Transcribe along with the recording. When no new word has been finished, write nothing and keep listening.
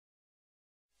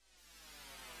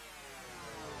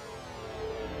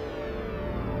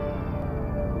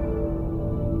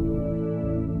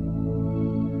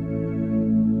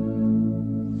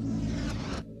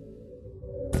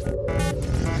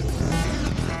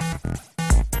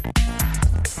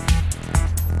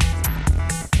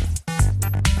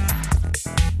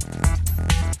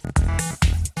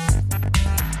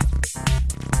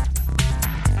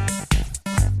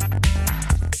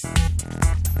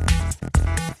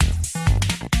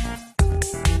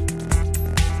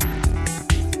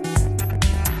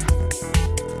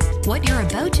What you're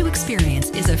about to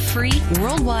experience is a free,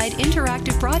 worldwide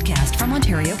interactive broadcast from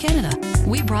Ontario, Canada.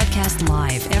 We broadcast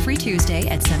live every Tuesday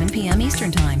at 7 p.m.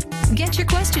 Eastern Time. Get your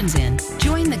questions in.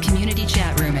 Join the community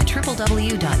chat room at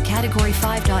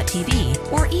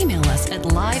www.category5.tv or email us at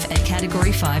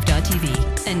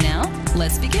live@category5.tv. And now,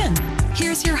 let's begin.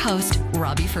 Here's your host,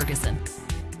 Robbie Ferguson.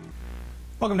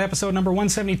 Welcome to episode number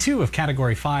 172 of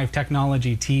Category 5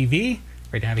 Technology TV.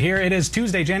 Great to have you here. It is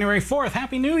Tuesday, January 4th.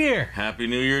 Happy New Year! Happy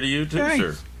New Year to you too, Hey.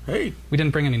 sir. Hey. We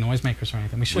didn't bring any noisemakers or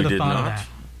anything. We should have thought of that.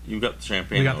 You got the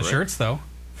champagne. We got the shirts, though.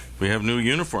 We have new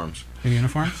uniforms. New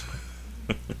uniforms.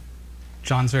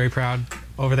 John's very proud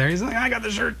over there. He's like, I got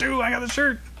the shirt too. I got the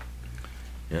shirt.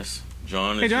 Yes.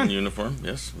 John Hey, is John. in uniform.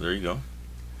 Yes, there you go.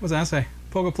 What does that say?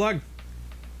 Poke a plug.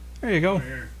 There you go.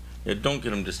 Yeah, don't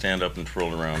get him to stand up and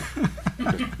twirl around.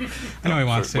 I know he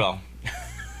wants to. Well,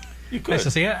 you could. Nice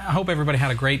to see you. I hope everybody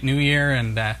had a great New Year,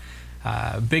 and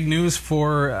big news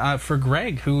for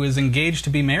Greg, who is engaged to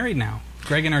be married now.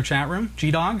 Greg in our chat room,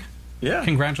 G-Dog. Yeah.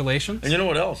 Congratulations. And you know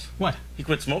what else? What? He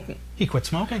quit smoking. He quit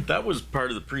smoking. That was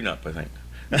part of the prenup, I think.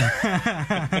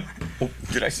 Oh,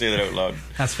 did I say that out loud?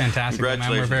 That's fantastic, man.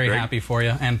 Congratulations, We're very Greg. happy for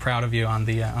you and proud of you on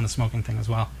the smoking thing as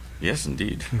well. Yes,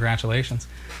 indeed. Congratulations.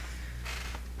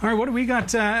 All right, what do we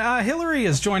got? Hillary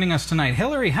is joining us tonight.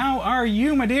 Hillary, how are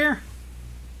you, my dear?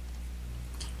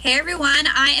 Hey everyone,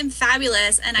 I am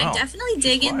fabulous, and Wow, I'm definitely she's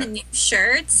digging the quiet. new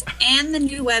shirts and the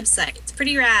new website. It's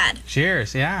pretty rad.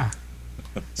 Cheers, yeah.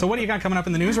 So what do you got coming up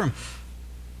in the newsroom?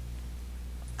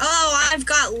 Oh, I've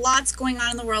got lots going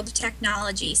on in the world of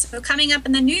technology. So coming up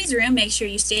in the newsroom, make sure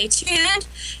you stay tuned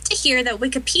to hear that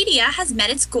Wikipedia has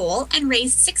met its goal and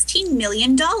raised $16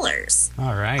 million.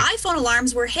 All right. iPhone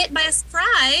alarms were hit by a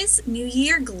surprise New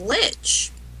Year glitch.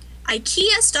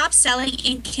 IKEA stopped selling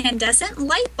incandescent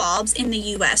light bulbs in the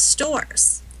U.S.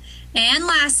 stores. And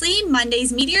lastly,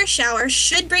 Monday's meteor shower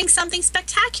should bring something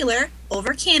spectacular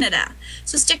over Canada.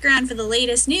 So stick around for the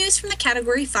latest news from the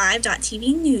Category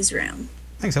 5.tv newsroom.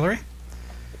 Thanks, Hillary.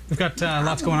 We've got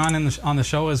lots going on on the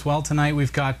show as well tonight.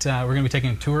 We've got we're going to be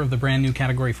taking a tour of the brand new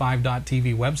Category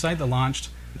 5.tv website that launched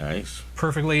Nice.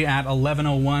 perfectly at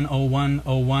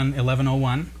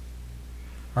 11:01:01:01,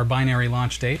 our binary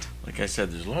launch date. Like I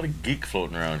said, there's a lot of geek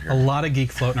floating around here. A lot of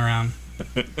geek floating around.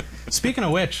 Speaking of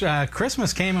which,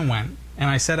 Christmas came and went, and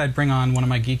I said I'd bring on one of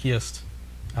my geekiest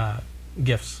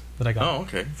gifts that I got Oh,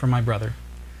 okay. from my brother,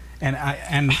 and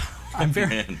I'm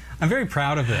Man. very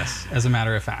proud of this, as a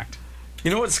matter of fact.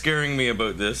 You know what's scaring me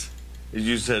about this? Is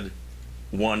you said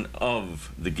one of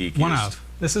the geekiest. One of.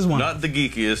 This is one Not of. the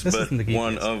geekiest, This but isn't the geekiest.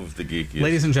 one of the geekiest.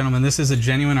 Ladies and gentlemen, this is a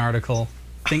genuine article.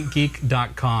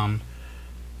 ThinkGeek.com.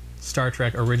 Star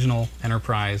Trek Original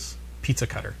Enterprise pizza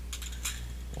cutter.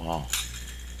 Wow.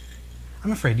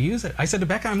 I'm afraid to use it. I said to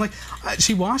Becca, I'm like,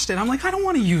 she washed it. I'm like, I don't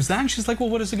want to use that. And she's like, well,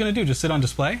 what is it going to do? Just sit on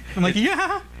display? I'm like,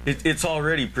 yeah. It's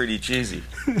already pretty cheesy.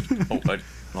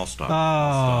 I'll stop.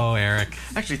 Oh, Eric.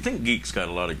 Actually, Think Geek's got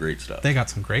a lot of great stuff. They got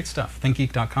some great stuff.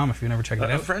 ThinkGeek.com if you've never checked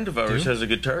that A out. friend of ours Do. has a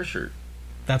guitar shirt.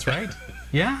 That's right.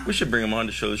 Yeah. We should bring him on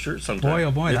to show the shirt sometime. Boy,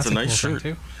 oh boy, it's that's a nice cool shirt.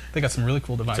 thing, too. They got some really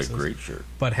cool devices. It's a great shirt.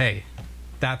 But hey,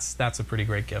 that's a pretty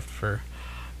great gift for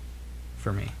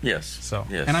me. Yes. So,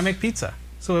 yes. and I make pizza,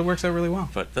 so it works out really well.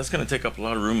 But that's going to take up a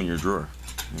lot of room in your drawer.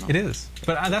 You know? It is.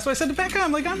 But that's why I said to Becca,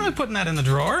 I'm like, I'm not putting that in the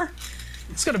drawer.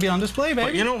 It's got to be on display, baby.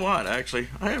 But you know what? Actually,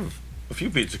 I have a few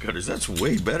pizza cutters. That's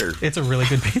way better. It's a really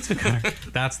good pizza cutter.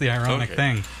 That's the ironic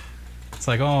thing. It's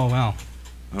like, oh, well,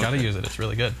 got to use it. It's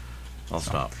really good. I'll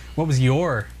stop. What was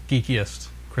your geekiest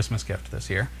Christmas gift this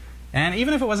year? And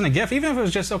even if it wasn't a gift, even if it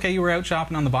was just, okay, you were out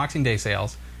shopping on the Boxing Day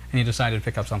sales and you decided to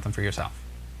pick up something for yourself,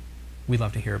 we'd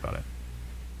love to hear about it.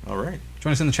 All right.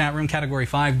 Join us in the chat room,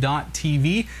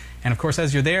 category5.tv. And of course,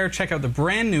 as you're there, check out the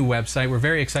brand new website. We're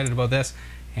very excited about this.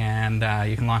 And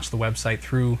you can launch the website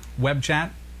through web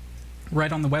chat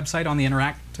right on the website on the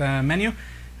Interact menu.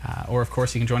 Or, of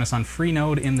course, you can join us on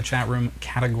Freenode in the chat room,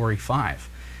 Category 5.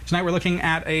 Tonight we're looking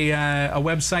at a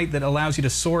website that allows you to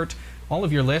sort all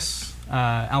of your lists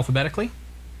alphabetically.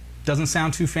 Doesn't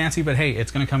sound too fancy, but hey,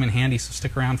 it's going to come in handy, so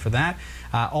stick around for that.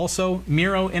 Also,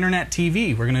 Miro Internet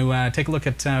TV. We're going to take a look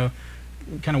at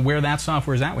kind of where that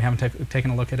software is at. We haven't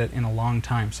taken a look at it in a long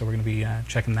time, so we're going to be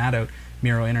checking that out.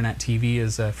 Miro Internet TV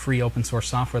is a free open source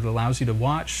software that allows you to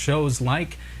watch shows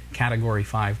like Category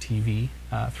 5 TV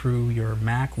through your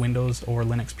Mac, Windows, or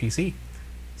Linux PC.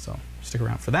 So stick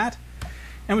around for that.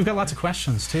 And we've got lots of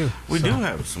questions, too. We do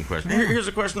have some questions. Here's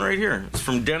a question right here. It's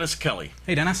from Dennis Kelly.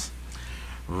 Hey, Dennis.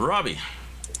 Robbie,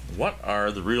 what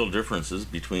are the real differences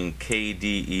between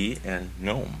KDE and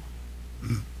GNOME?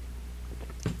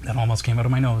 That almost came out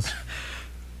of my nose.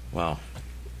 Wow.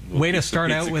 Way to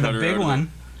start out with a big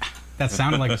one. That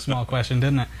sounded like a small question,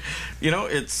 didn't it? You know,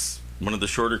 it's one of the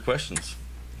shorter questions.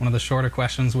 One of the shorter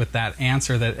questions with that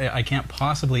answer that I can't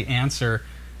possibly answer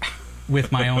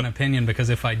with my own opinion, because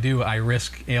if I do, I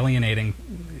risk alienating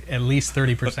at least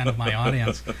 30% of my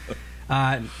audience.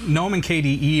 GNOME and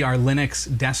KDE are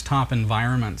Linux desktop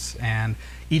environments, and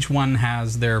each one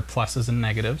has their pluses and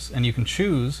negatives, and you can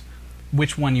choose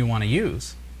which one you want to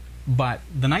use. But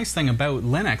the nice thing about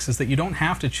Linux is that you don't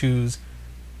have to choose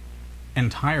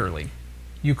entirely.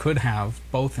 You could have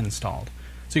both installed.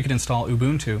 So you could install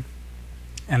Ubuntu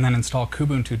and then install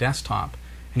Kubuntu Desktop,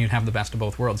 and you'd have the best of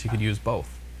both worlds. You could use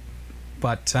both.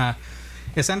 But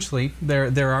essentially,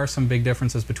 there are some big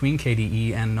differences between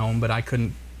KDE and GNOME, but I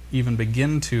couldn't even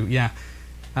begin to.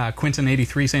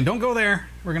 Quinton83 saying, don't go there.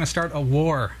 We're going to start a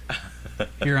war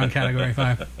here on Category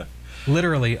 5.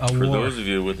 Literally a war. For those of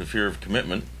you with the fear of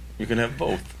commitment, you can have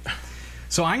both.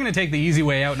 So I'm going to take the easy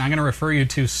way out, and I'm going to refer you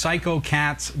to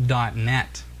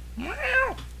psychocats.net.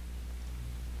 And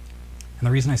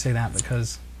the reason I say that,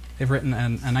 because they've written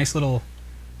a nice little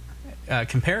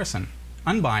comparison,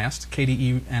 unbiased,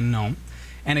 KDE and GNOME,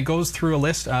 and it goes through a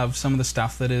list of some of the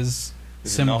stuff that is similar.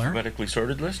 Is it an alphabetically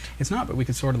sorted list? It's not, but we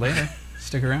could sort it later.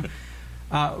 Stick around.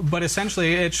 But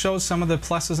essentially, it shows some of the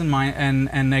pluses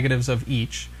and negatives of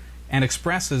each, and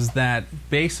expresses that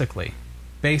basically,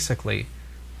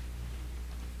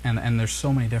 and there's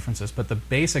so many differences, but the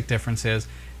basic difference is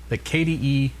that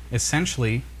KDE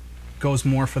essentially goes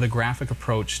more for the graphic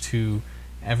approach to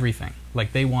everything.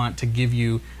 Like, they want to give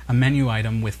you a menu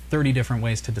item with 30 different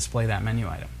ways to display that menu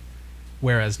item.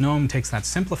 Whereas GNOME takes that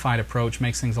simplified approach,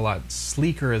 makes things a lot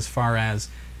sleeker as far as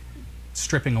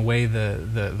stripping away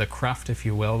the cruft, if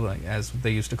you will, as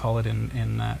they used to call it in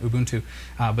Ubuntu,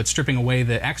 but stripping away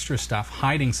the extra stuff,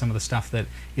 hiding some of the stuff that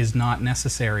is not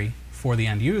necessary for the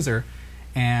end user,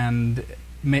 and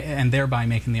thereby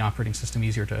making the operating system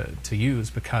easier to use,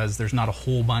 because there's not a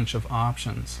whole bunch of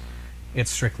options.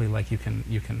 It's strictly like you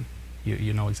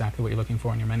know exactly what you're looking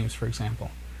for in your menus, for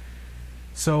example.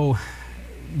 So,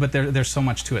 but there's so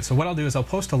much to it. So what I'll do is I'll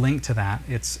post a link to that.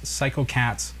 It's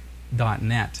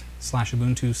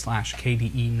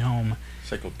psychocats.net/Ubuntu/KDE GNOME.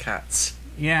 Psychocats.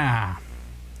 Yeah.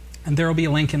 And there will be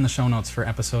a link in the show notes for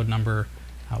episode number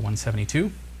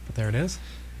 172. But there it is.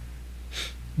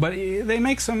 But they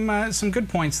make some good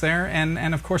points there,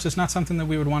 and of course it's not something that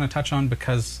we would want to touch on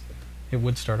because it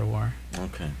would start a war.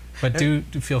 Okay. But do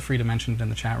feel free to mention it in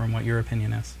the chat room what your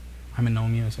opinion is. I'm a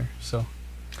GNOME user, so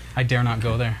I dare not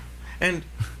go there. And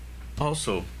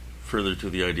also, further to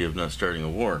the idea of not starting a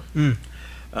war,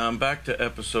 back to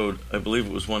episode, I believe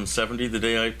it was 170, the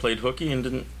day I played hooky and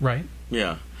didn't... Right.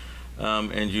 Yeah.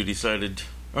 And you decided...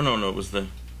 Oh, no, it was the...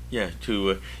 Yeah,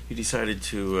 you decided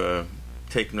to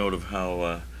take note of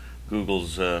how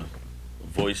Google's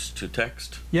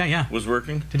voice-to-text was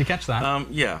working. Did you catch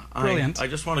that? Yeah. Brilliant. I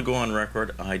just want to go on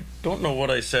record. I don't know what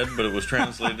I said, but it was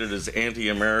translated as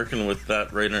anti-American with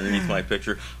that right underneath my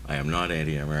picture. I am not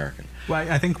anti-American.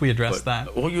 Well, I think we addressed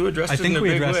that. Well, you addressed it in a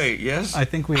big way, yes? I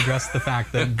think we addressed the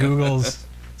fact that Google's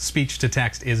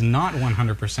speech-to-text is not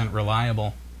 100%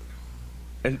 reliable.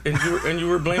 And you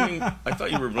were blaming... I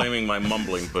thought you were blaming my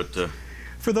mumbling, but...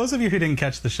 For those of you who didn't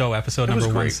catch the show, episode number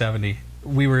 170,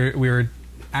 we were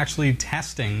actually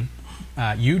testing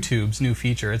YouTube's new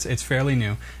feature. It's fairly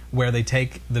new, where they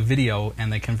take the video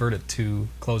and they convert it to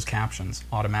closed captions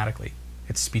automatically.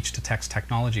 It's speech-to-text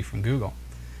technology from Google.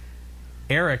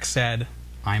 Eric said,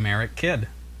 "I'm Eric Kidd,"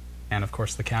 and of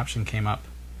course the caption came up,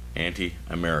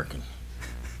 "Anti-American."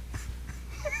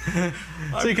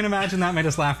 So you can imagine that made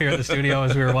us laugh here at the studio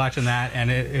as we were watching that, and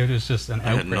it was just an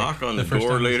outbreak. I had a knock on the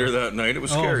door later that night. It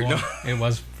was scary. Well, it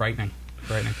was frightening.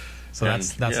 So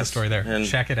that's the story there. And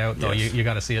check it out, though. You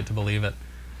got to see it to believe it.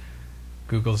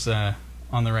 Google's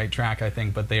on the right track, I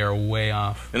think, but they are way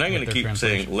off. And I'm going to keep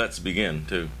saying, "Let's begin,"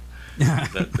 too.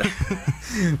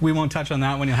 We won't touch on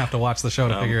that one. You'll have to watch the show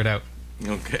to figure it out.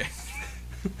 Okay.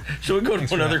 Shall we go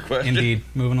to another question? Indeed.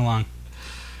 Moving along.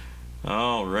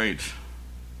 All right.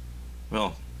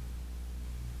 Well,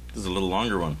 this is a little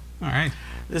longer one. All right.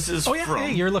 This is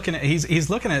Hey, you're looking at... He's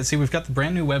looking at it. See, we've got the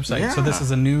brand new website. Yeah. So this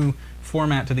is a new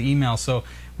format to the email. So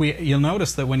you'll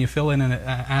notice that when you fill in and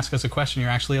ask us a question, you're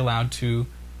actually allowed to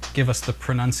give us the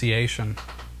pronunciation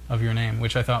of your name,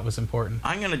 which I thought was important.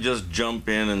 I'm going to just jump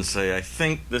in and say I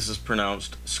think this is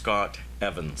pronounced Scott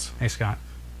Evans. Hey, Scott.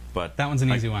 But that one's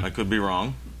an easy one. I could be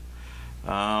wrong.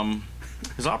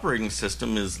 His operating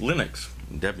system is Linux,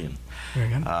 Debian. Very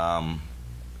good.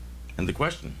 And the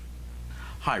question: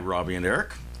 Hi, Robbie and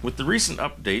Eric. With the recent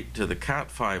update to the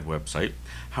Cat 5 website,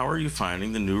 how are you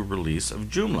finding the new release of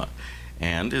Joomla?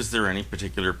 And is there any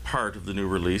particular part of the new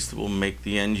release that will make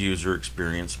the end user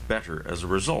experience better as a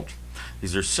result?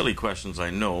 These are silly questions,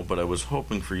 I know, but I was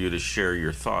hoping for you to share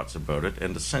your thoughts about it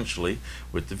and essentially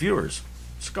with the viewers.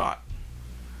 Scott.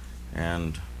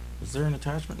 And is there an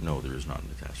attachment? No, there is not an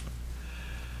attachment.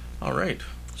 All right.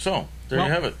 So, there you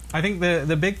have it. I think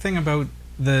the big thing about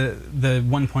the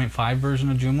 1.5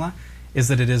 version of Joomla is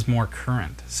that it is more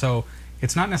current. So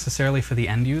it's not necessarily for the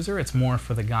end user, it's more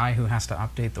for the guy who has to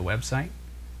update the website.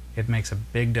 It makes a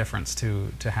big difference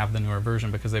to have the newer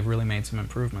version because they've really made some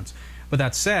improvements. But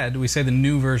that said, we say the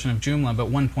new version of Joomla, but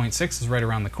 1.6 is right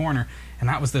around the corner, and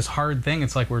that was this hard thing.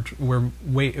 It's like we're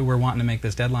wanting to make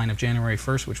this deadline of January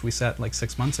 1st, which we set like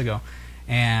 6 months ago,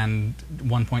 and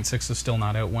 1.6 is still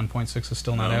not out. 1.6 is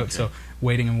still not out, so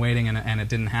waiting and waiting, and it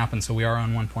didn't happen. So we are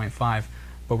on 1.5,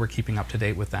 but we're keeping up to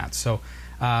date with that. So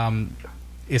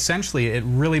essentially, it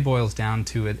really boils down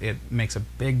to it makes a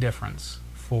big difference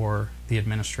for the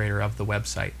administrator of the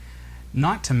website.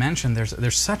 Not to mention,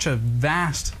 there's such a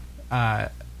vast,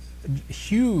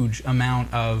 huge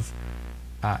amount of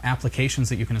applications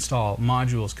that you can install,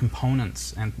 modules,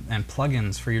 components, and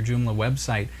plugins for your Joomla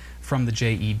website from the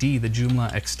JED, the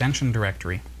Joomla extension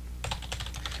directory.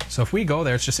 So if we go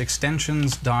there, it's just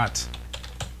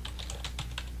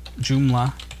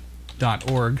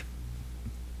extensions.joomla.org.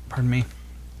 Pardon me.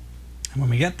 And when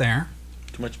we get there...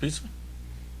 Too much pizza?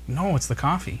 No, it's the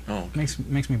coffee. Oh, okay.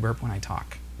 Makes me burp when I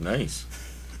talk. Nice.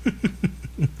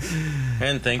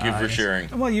 And thank you for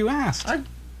sharing. Well, you asked.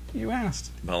 You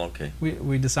asked. Well, okay.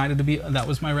 We decided to be... That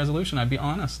was my resolution. I'd be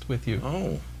honest with you.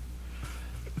 Oh.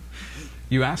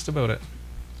 You asked about it.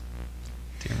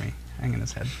 Dear me. Hanging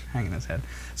his head. Hanging his head.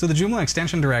 So the Joomla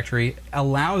extension directory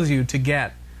allows you to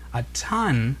get a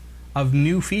ton of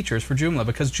new features for Joomla,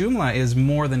 because Joomla is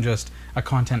more than just a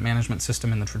content management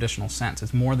system in the traditional sense.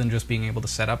 It's more than just being able to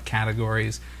set up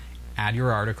categories, add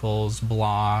your articles,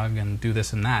 blog, and do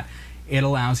this and that. It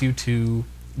allows you to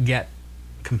get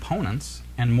components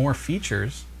and more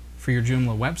features for your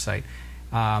Joomla website.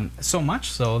 So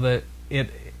much so that it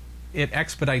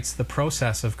expedites the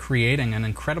process of creating an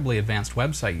incredibly advanced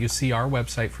website. You see our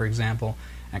website, for example,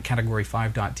 at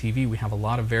category5.tv. We have a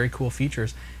lot of very cool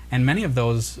features, and many of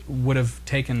those would have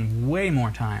taken way more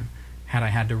time had I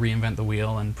had to reinvent the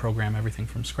wheel and program everything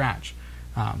from scratch.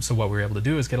 So what we were able to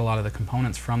do is get a lot of the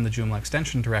components from the Joomla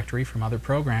extension directory from other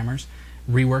programmers,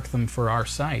 rework them for our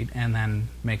site, and then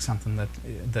make something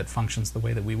that functions the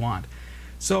way that we want.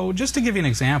 So just to give you an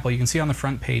example, you can see on the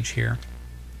front page here,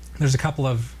 there's a couple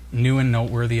of new and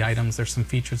noteworthy items. There's some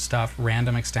featured stuff,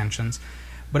 random extensions.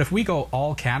 But if we go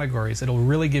all categories, it'll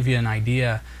really give you an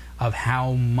idea of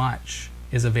how much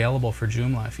is available for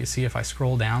Joomla. If you see, if I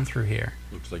scroll down through here.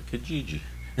 Looks like Kijiji.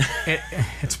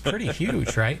 It's pretty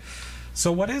huge, right?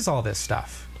 So what is all this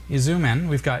stuff? You zoom in,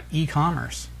 we've got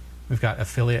e-commerce. We've got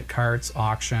affiliate carts,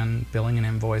 auction, billing and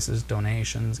invoices,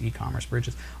 donations, e-commerce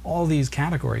bridges. All these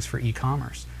categories for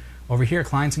e-commerce. Over here,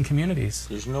 clients and communities.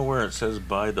 There's nowhere it says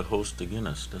buy the host to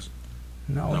Guinness, does it?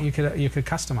 No, you could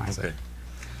customize it.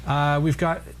 We've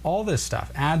got all this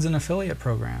stuff, ads and affiliate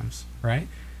programs, right?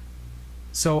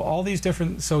 So all these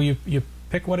different, so you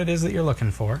pick what it is that you're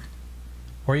looking for,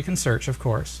 or you can search, of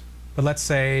course. But let's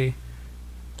say,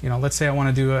 let's say I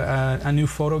want to do a new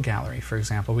photo gallery, for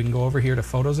example. We can go over here to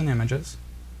photos and images,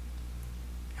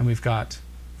 and we've got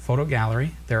photo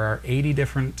gallery. There are 80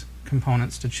 different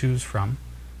components to choose from,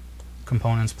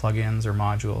 components, plugins, or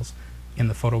modules in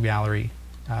the photo gallery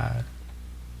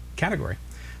category.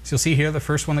 So you'll see here the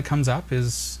first one that comes up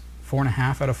is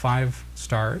 4.5 out of 5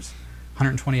 stars,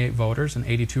 128 voters, and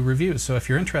 82 reviews. So if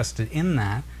you're interested in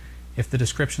that, if the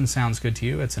description sounds good to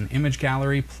you, it's an image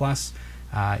gallery plus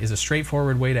is a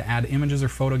straightforward way to add images or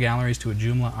photo galleries to a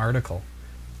Joomla article.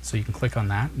 So you can click on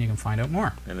that and you can find out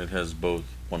more. And it has both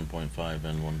 1.5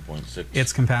 and 1.6.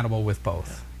 It's compatible with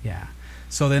both, yeah.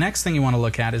 So the next thing you want to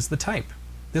look at is the type.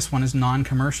 This one is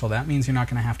non-commercial. That means you're not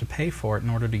going to have to pay for it in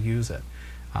order to use it.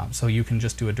 So you can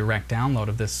just do a direct download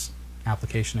of this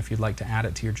application if you'd like to add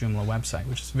it to your Joomla website,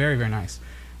 which is very, very nice.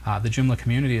 The Joomla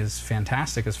community is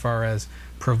fantastic as far as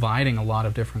providing a lot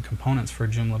of different components for a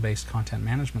Joomla-based content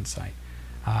management site.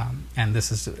 And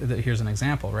this is here's an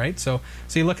example, right? So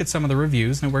you look at some of the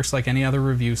reviews, and it works like any other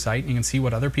review site. You can see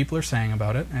what other people are saying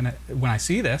about it. And when I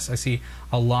see this, I see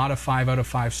a lot of 5 out of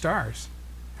 5 stars.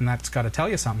 And that's got to tell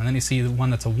you something. And then you see the one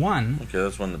that's a 1. Okay,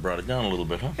 that's one that brought it down a little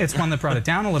bit, huh? It's one that brought it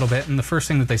down a little bit, and the first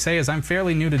thing that they say is, I'm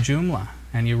fairly new to Joomla.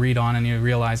 And you read on and you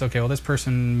realize, okay, well, this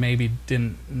person maybe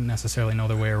didn't necessarily know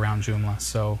their way around Joomla,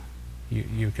 so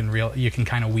you can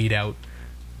kind of weed out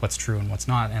what's true and what's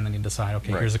not, and then you decide,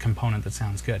 okay, here's a component that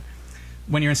sounds good.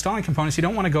 When you're installing components, you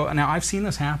don't want to go, now I've seen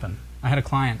this happen. I had a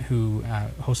client who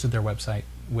hosted their website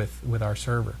with our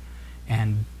server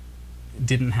and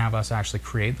didn't have us actually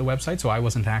create the website, so I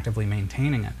wasn't actively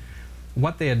maintaining it.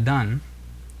 What they had done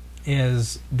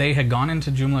is they had gone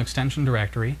into Joomla extension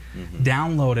directory,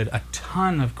 downloaded a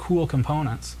ton of cool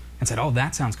components, and said, oh,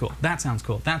 that sounds cool, that sounds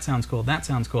cool, that sounds cool, that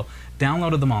sounds cool.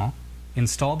 Downloaded them all,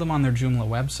 installed them on their Joomla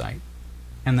website,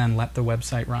 and then let the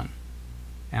website run.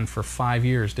 And for 5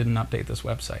 years didn't update this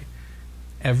website.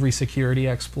 Every security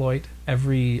exploit,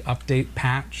 every update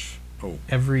patch,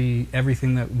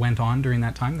 everything that went on during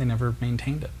that time, they never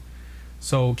maintained it.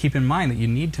 So keep in mind that you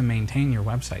need to maintain your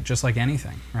website, just like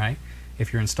anything, right?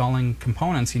 If you're installing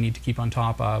components, you need to keep on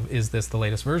top of, is this the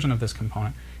latest version of this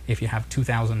component? If you have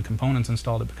 2,000 components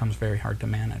installed, it becomes very hard to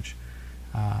manage.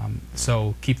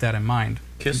 So keep that in mind.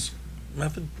 KISS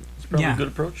method is probably a good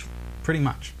approach. Pretty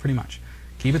much.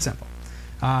 Keep it simple.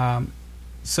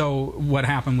 So what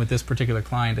happened with this particular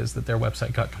client is that their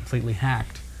website got completely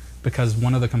hacked because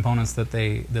one of the components that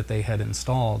they had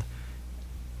installed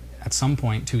at some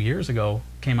point 2 years ago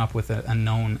came up with a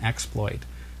known exploit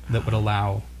that would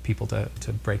allow people to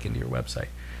break into your website.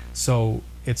 So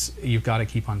you've got to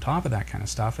keep on top of that kind of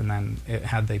stuff, and then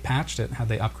had they patched it, had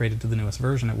they upgraded to the newest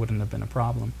version, it wouldn't have been a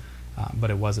problem. But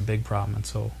it was a big problem, and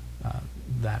so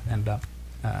that ended up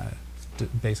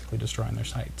basically destroying their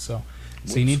site. So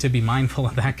you need to be mindful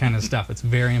of that kind of stuff. It's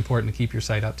very important to keep your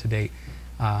site up to date.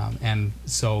 And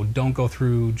so don't go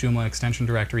through Joomla extension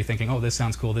directory thinking, oh, this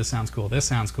sounds cool, this sounds cool, this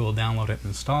sounds cool, download it and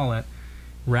install it.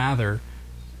 Rather,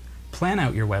 plan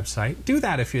out your website. Do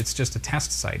that if it's just a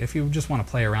test site. If you just want to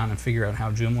play around and figure out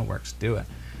how Joomla works, do it.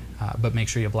 But make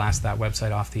sure you blast that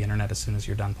website off the internet as soon as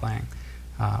you're done playing.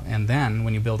 And then,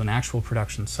 when you build an actual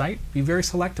production site, be very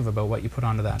selective about what you put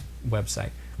onto that website.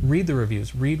 Read the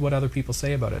reviews. Read what other people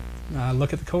say about it.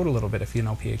 Look at the code a little bit if you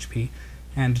know PHP,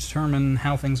 and determine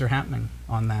how things are happening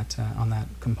on that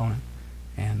component,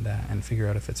 and figure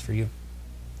out if it's for you.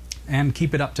 And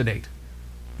keep it up to date.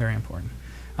 Very important.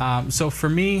 So for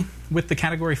me, with the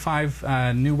Category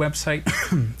 5 new website,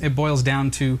 it boils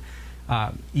down to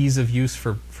ease of use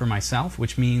for myself,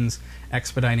 which means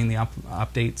expediting the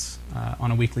updates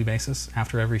on a weekly basis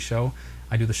after every show.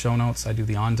 I do the show notes, I do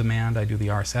the on-demand, I do the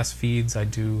RSS feeds, I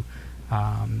do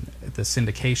the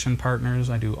syndication partners,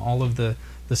 I do all of the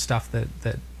stuff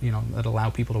that allow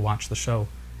people to watch the show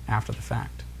after the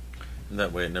fact. And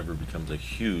that way it never becomes a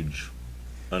huge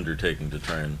undertaking to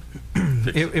try and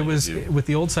fix it was with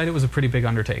the old site, it was a pretty big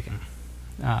undertaking.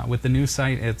 With the new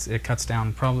site, it cuts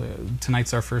down. Probably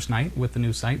tonight's our first night with the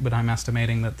new site, but I'm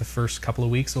estimating that the first couple of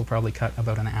weeks will probably cut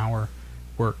about an hour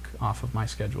work off of my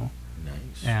schedule.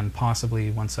 Nice. And possibly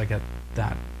once I get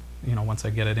that, once I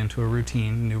get it into a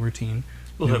new routine.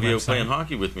 We'll have you playing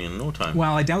hockey with me in no time.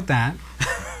 Well, I doubt that.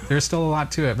 There's still a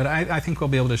lot to it, but I think we'll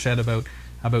be able to shed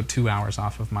about 2 hours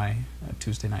off of my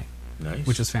Tuesday night. Nice.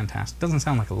 Which is fantastic. Doesn't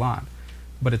sound like a lot,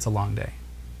 but it's a long day.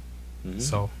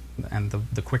 So, and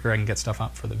the quicker I can get stuff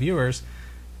up for the viewers,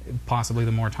 possibly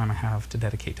the more time I have to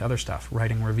dedicate to other stuff,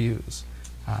 writing reviews,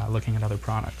 looking at other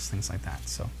products, things like that.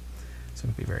 So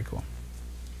it'll be very cool.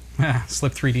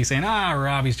 Slip 3D saying,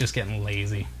 Robbie's just getting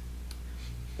lazy.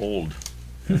 Old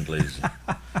and lazy.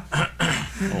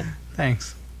 Oh.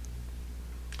 Thanks.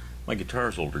 My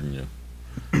guitar's older than you.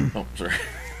 Oh, sorry.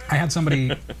 I had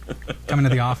somebody come into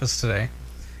the office today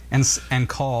and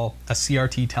call a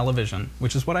CRT television,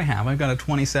 which is what I have. I've got a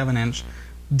 27-inch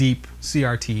deep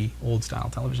CRT old-style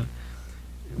television.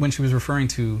 When she was referring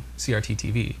to CRT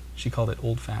TV, she called it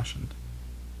old-fashioned.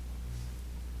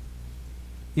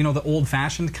 You know, the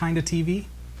old-fashioned kind of TV?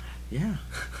 Yeah.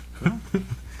 Well,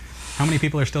 how many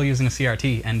people are still using a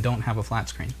CRT and don't have a flat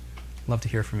screen? Love to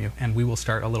hear from you, and we will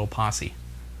start a little posse,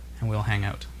 and we'll hang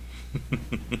out.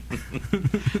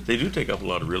 They do take up a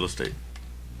lot of real estate.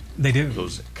 They do.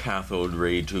 Those cathode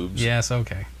ray tubes. Yes,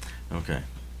 okay. Okay.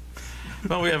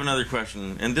 Well, we have another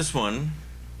question, and this one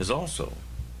is also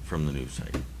from the news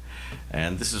site.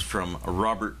 And this is from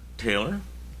Robert Taylor.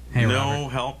 Hey, no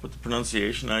Robert. Help with the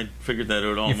pronunciation. I figured that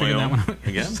out on You my figured own. that one out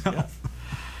Again? yourself.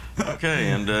 Yeah. Okay,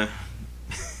 and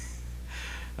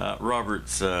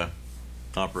Robert's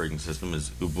operating system is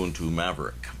Ubuntu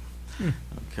Maverick.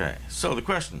 Okay, so the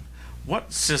question,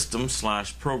 what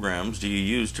system/programs do you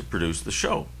use to produce the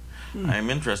show? I am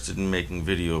interested in making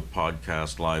video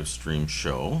podcast live stream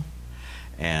show,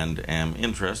 and am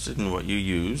interested in what you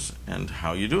use and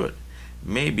how you do it.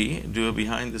 Maybe do a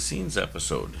behind the scenes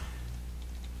episode.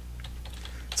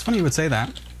 It's funny you would say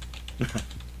that,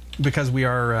 because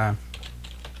we're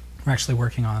actually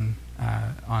working on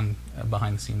a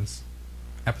behind the scenes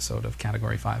episode of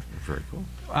Category 5. Very cool.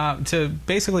 To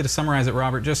summarize it,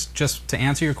 Robert, just to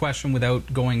answer your question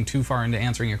without going too far into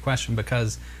answering your question,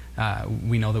 because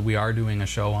we know that we are doing a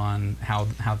show on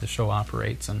how the show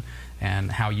operates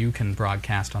and how you can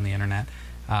broadcast on the internet.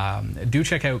 Do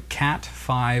check out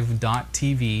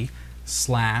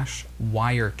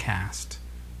cat5.tv/wirecast,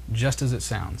 just as it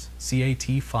sounds,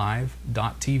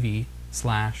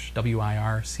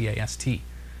 cat5.tv/WIRCAST.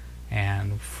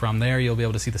 And from there, you'll be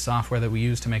able to see the software that we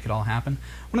use to make it all happen.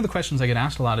 One of the questions I get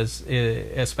asked a lot is,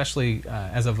 especially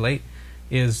as of late,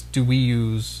 is do we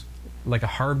use like a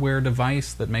hardware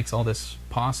device that makes all this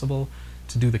possible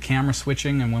to do the camera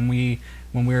switching? And when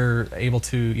we're able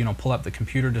to pull up the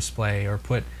computer display or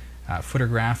put footer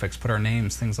graphics, put our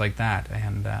names, things like that,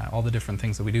 and all the different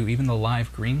things that we do, even the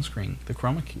live green screen, the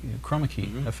chroma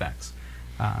key effects,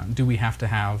 do we have to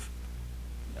have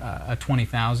a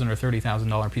 $20,000 or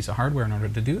 $30,000 piece of hardware in order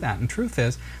to do that? And the truth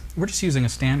is, we're just using a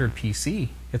standard PC.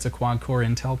 It's a quad-core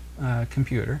Intel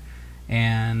computer,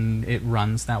 and it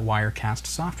runs that Wirecast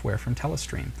software from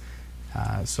Telestream.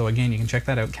 So again, you can check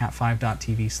that out,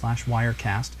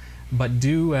 cat5.tv/Wirecast. But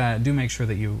do make sure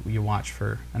that you watch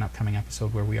for an upcoming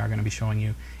episode where we are going to be showing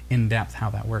you in depth how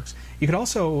that works. You could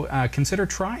also consider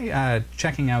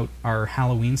checking out our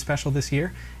Halloween special this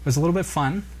year. It was a little bit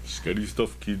fun. Scary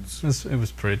stuff, kids. It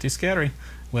was pretty scary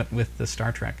with the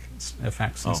Star Trek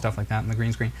effects and stuff like that and the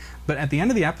green screen. But at the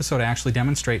end of the episode, I actually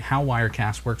demonstrate how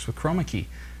Wirecast works with chroma key.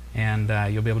 And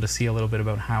you'll be able to see a little bit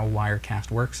about how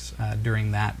Wirecast works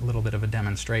during that little bit of a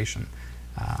demonstration.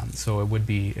 So it would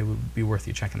be worth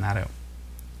you checking that out.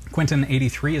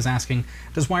 Quentin83 is asking,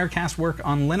 does Wirecast work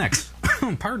on Linux?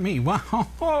 Pardon me.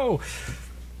 Wow.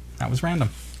 That was random.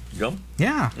 Yum?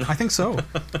 Yeah, I think so.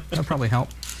 That'll probably help.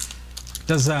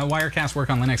 Does Wirecast work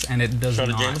on Linux? And it does not.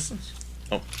 Jameson's?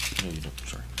 Oh, no, you don't.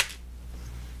 Sorry.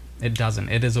 It doesn't.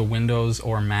 It is a Windows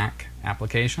or Mac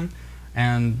application,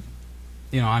 and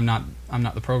I'm not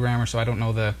the programmer, so I don't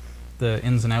know the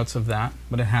ins and outs of that,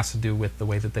 but it has to do with the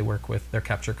way that they work with their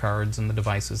capture cards and the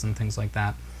devices and things like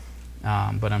that.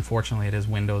 But unfortunately, it is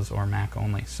Windows or Mac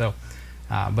only. So,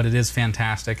 but it is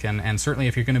fantastic, and certainly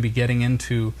if you're going to be getting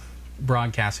into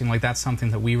broadcasting, like that's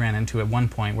something that we ran into at one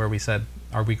point where we said,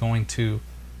 are we going to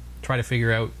try to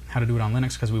figure out how to do it on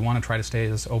Linux because we want to try to stay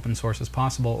as open source as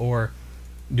possible, or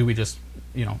do we just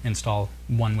install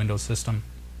one Windows system,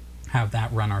 have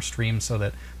that run our stream so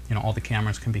that all the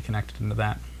cameras can be connected into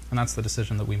that? And that's the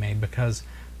decision that we made because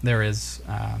there is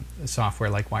software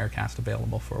like Wirecast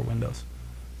available for Windows.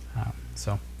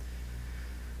 So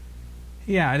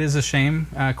yeah, it is a shame,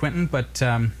 Quentin, but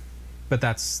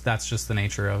that's just the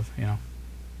nature of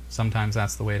sometimes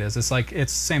that's the way it is. It's the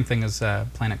same thing as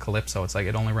Planet Calypso. It's like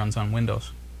it only runs on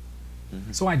Windows.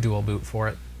 So I dual boot for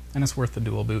it, and it's worth the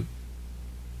dual boot.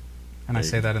 And I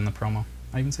say that in the promo.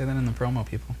 I even say that in the promo,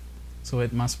 people. So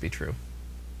it must be true.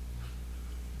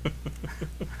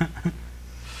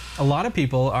 A lot of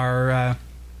people are,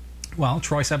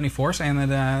 Troy74 saying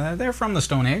that they're from the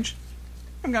Stone Age.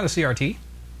 I've got a CRT.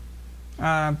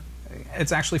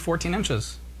 It's actually 14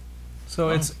 inches. So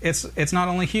it's not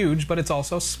only huge, but it's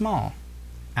also small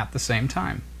at the same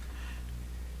time.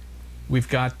 We've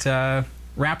got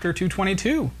Raptor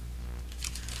 222.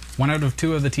 1 out of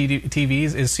 2 of the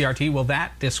TVs is CRT. Well,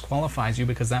 that disqualifies you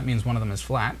because that means one of them is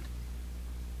flat.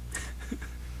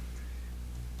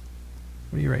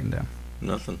 What are you writing down?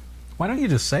 Nothing. Why don't you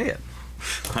just say it?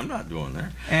 I'm not doing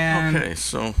that. And okay,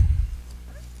 so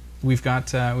we've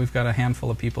got a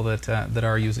handful of people that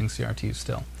are using CRTs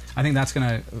still. I think that's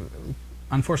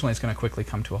unfortunately, it's going to quickly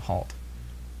come to a halt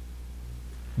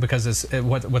because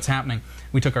what's happening.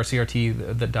 We took our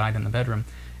CRT that died in the bedroom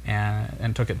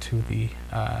and took it to the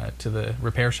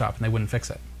repair shop, and they wouldn't fix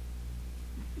it.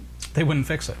 They wouldn't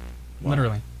fix it,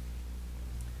 literally.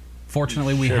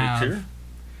 Fortunately, we have.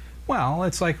 Well,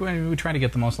 it's like we try to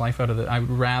get the most life out of it. I would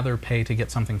rather pay to get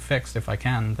something fixed if I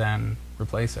can than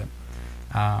replace it.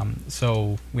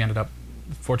 So we ended up,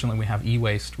 fortunately, we have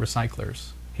e-waste recyclers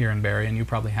here in Barrie, and you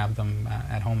probably have them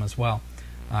at home as well.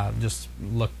 Just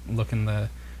look in the,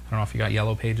 I don't know if you got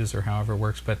Yellow Pages or however it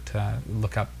works, but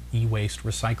look up e-waste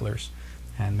recyclers,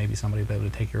 and maybe somebody will be able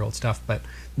to take your old stuff. But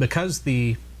because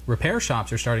the repair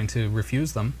shops are starting to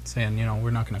refuse them, saying,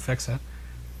 we're not going to fix it,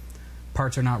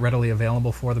 parts are not readily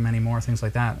available for them anymore, things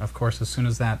like that. Of course, as soon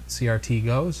as that CRT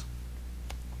goes,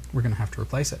 we're going to have to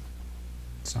replace it.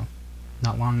 So,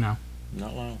 not long now.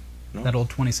 Not long. No. That old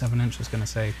 27-inch is going to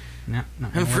say, nah,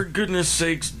 not gonna And for work. goodness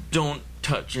sakes, don't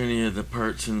touch any of the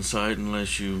parts inside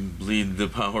unless you bleed the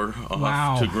power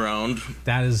off to ground.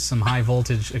 That is some high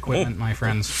voltage equipment, my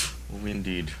friends. Oh,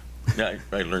 indeed. Yeah,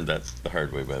 I learned that the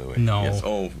hard way, by the way. No. Yes.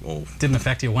 Oh. Didn't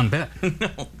affect you one bit.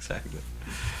 No, exactly.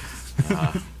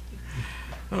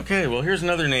 Okay, well, here's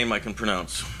another name I can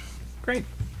pronounce. Great.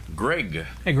 Greg.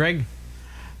 Hey, Greg.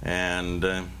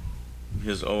 And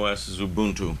his OS is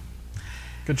Ubuntu.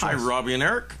 Good choice. Hi, Robbie and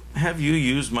Eric. Have you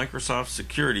used Microsoft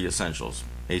Security Essentials?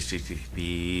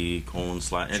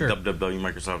 http://www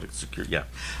Microsoft Security. Yeah.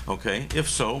 Okay. If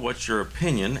so, what's your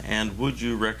opinion, and would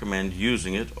you recommend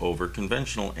using it over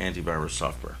conventional antivirus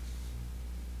software?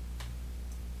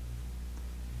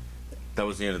 That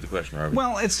was the end of the question, Robbie.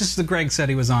 Well, it's just that Greg said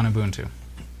he was on Ubuntu.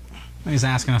 And he's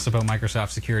asking us about Microsoft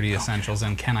Security Essentials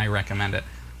and can I recommend it?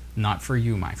 Not for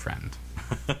you, my friend.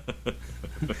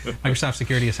 Microsoft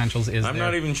Security Essentials is I'm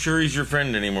not even sure he's your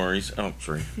friend anymore. He's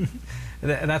sorry.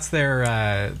 That's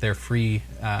their free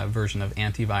version of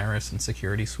antivirus and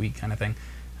security suite kind of thing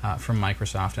from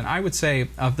Microsoft. And I would say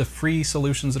of the free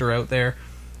solutions that are out there,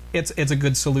 it's a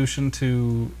good solution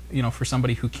to, for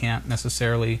somebody who can't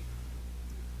necessarily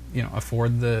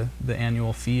afford the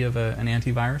annual fee of an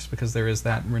antivirus, because there is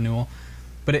that renewal.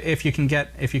 But if you can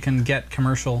get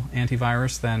commercial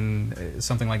antivirus, then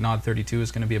something like Nod32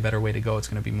 is going to be a better way to go. It's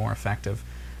going to be more effective.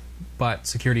 But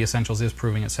Security Essentials is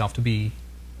proving itself to be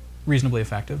reasonably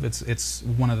effective. It's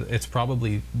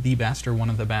probably the best or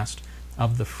one of the best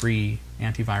of the free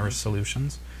antivirus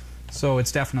solutions. So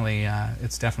it's definitely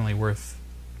worth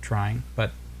trying.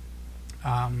 But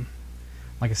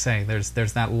like I say,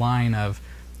 there's that line of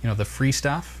the free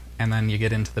stuff, and then you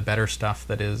get into the better stuff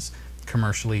that is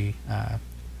commercially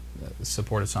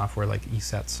supported software like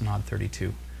ESET's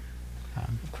Nod32.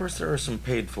 Of course, there are some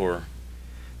paid-for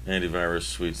antivirus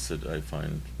suites that I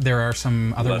find. There are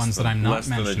some other ones that I'm not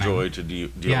mentioning. Less than a joy to deal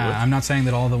with. Yeah, I'm not saying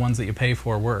that all the ones that you pay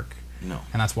for work. No.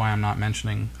 And that's why I'm not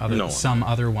mentioning some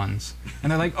other ones.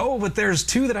 And they're like, oh, but there's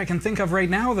two that I can think of right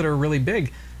now that are really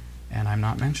big, and I'm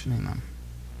not mentioning them.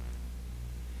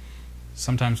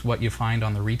 Sometimes what you find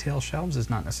on the retail shelves is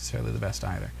not necessarily the best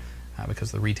either,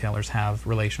 because the retailers have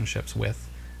relationships with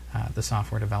the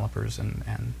software developers,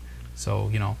 and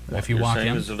so if you walk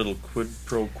in, there's a little quid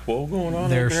pro quo going on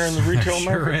there in the retail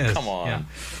sure market. Is. Come on. Yeah.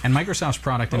 And Microsoft's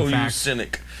product, in fact, you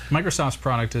cynic. Microsoft's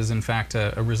product is in fact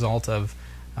a result of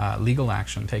legal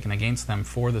action taken against them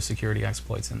for the security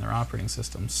exploits in their operating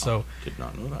systems. So did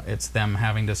not know that. It's them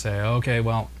having to say, okay,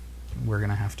 well, we're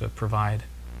going to have to provide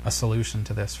a solution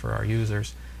to this for our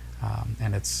users,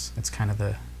 and it's kind of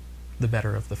the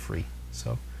better of the free.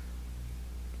 So.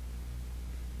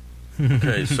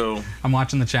 Okay, so I'm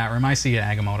watching the chat room. I see you,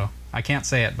 Agamotto. I can't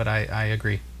say it, but I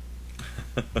agree.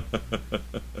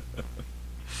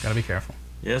 Gotta be careful.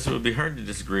 Yes, it would be hard to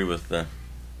disagree with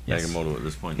Agamotto at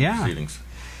this point in the proceedings.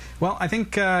 Well, I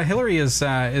think Hillary is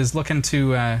looking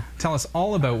to tell us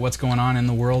all about what's going on in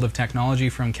the world of technology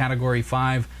from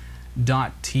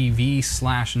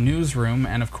category5.tv/newsroom.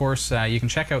 And of course, you can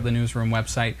check out the newsroom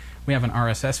website. We have an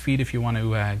RSS feed if you want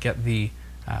to get the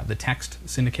text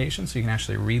syndication, so you can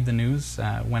actually read the news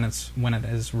when it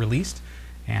is released.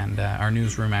 And our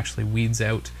newsroom actually weeds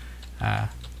out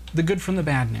the good from the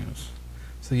bad news,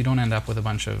 so you don't end up with a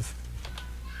bunch of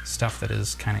stuff that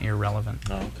is kind of irrelevant.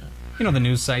 Oh, okay. The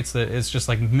news sites that it's just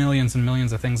like millions and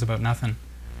millions of things about nothing.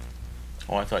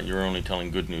 Oh, I thought you were only telling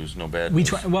good news, no bad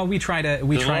news. There's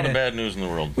a lot of bad news in the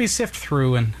world. We sift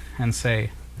through and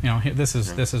say, this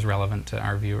is relevant to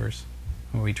our viewers.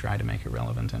 We try to make it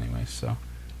relevant anyway. So,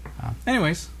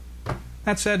 anyways,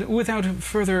 that said, without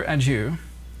further ado,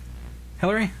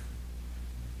 Hillary.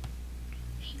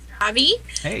 Thanks, Robbie.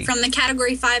 Hey. From the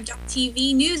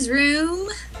Category5.tv newsroom.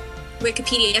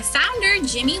 Wikipedia founder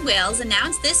Jimmy Wales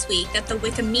announced this week that the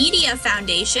Wikimedia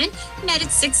Foundation met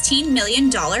its $16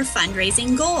 million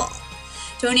fundraising goal.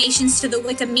 Donations to the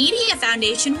Wikimedia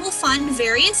Foundation will fund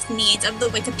various needs of the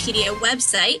Wikipedia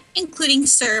website, including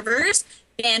servers,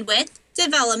 bandwidth,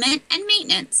 development, and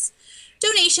maintenance.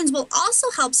 Donations will also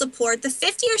help support the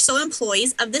 50 or so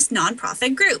employees of this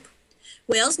nonprofit group.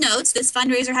 Wales notes this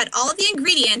fundraiser had all of the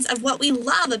ingredients of what we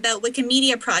love about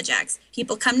Wikimedia projects.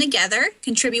 People come together,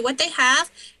 contribute what they have,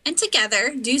 and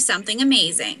together do something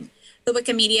amazing. The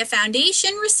Wikimedia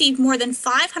Foundation received more than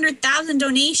 500,000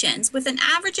 donations with an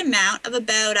average amount of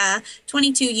about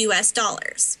 $22 US.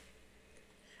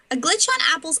 A glitch on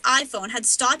Apple's iPhone had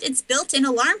stopped its built-in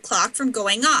alarm clock from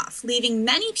going off, leaving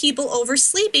many people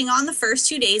oversleeping on the first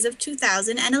 2 days of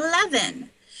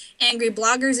 2011. Angry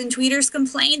bloggers and tweeters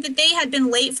complained that they had been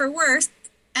late for work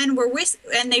and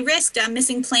they risked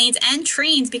missing planes and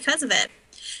trains because of it.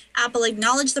 Apple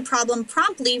acknowledged the problem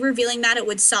promptly, revealing that it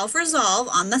would self-resolve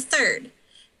on the 3rd.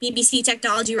 BBC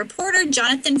technology reporter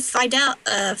Jonathan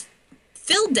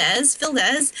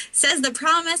Phildez says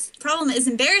the problem is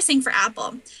embarrassing for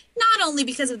Apple, not only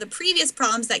because of the previous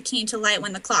problems that came to light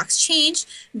when the clocks changed,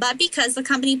 but because the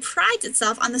company prides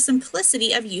itself on the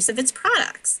simplicity of use of its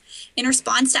products. In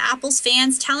response to Apple's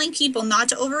fans telling people not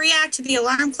to overreact to the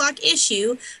alarm clock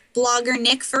issue, blogger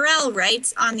Nick Farrell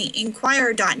writes on the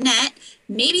Inquirer.net,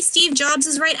 maybe Steve Jobs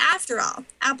is right after all.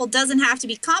 Apple doesn't have to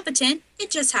be competent,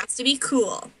 it just has to be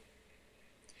cool.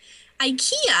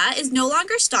 IKEA is no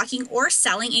longer stocking or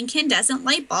selling incandescent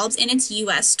light bulbs in its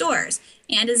U.S. stores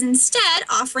and is instead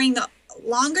offering the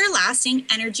longer-lasting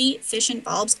energy-efficient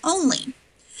bulbs only.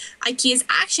 IKEA's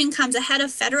action comes ahead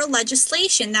of federal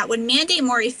legislation that would mandate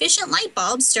more efficient light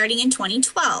bulbs starting in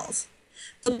 2012.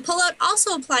 The pullout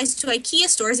also applies to IKEA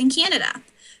stores in Canada.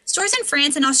 Stores in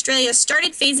France and Australia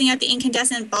started phasing out the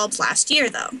incandescent bulbs last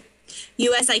year, though.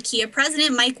 U.S. IKEA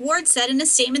President Mike Ward said in a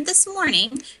statement this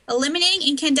morning, eliminating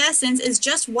incandescence is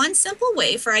just one simple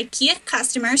way for IKEA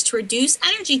customers to reduce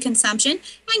energy consumption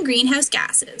and greenhouse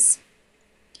gases.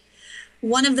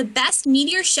 One of the best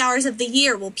meteor showers of the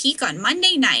year will peak on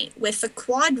Monday night, with the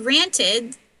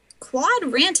quadrantids,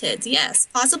 yes,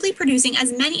 possibly producing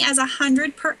as many as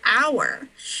 100 per hour.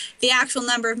 The actual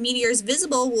number of meteors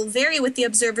visible will vary with the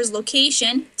observer's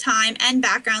location, time, and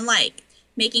background light,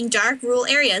 making dark rural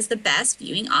areas the best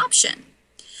viewing option.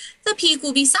 The peak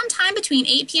will be sometime between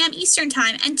 8 p.m. Eastern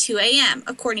Time and 2 a.m.,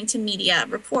 according to media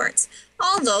reports,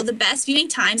 although the best viewing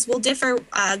times will differ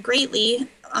greatly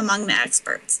among the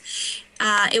experts.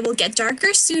 It will get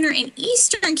darker sooner in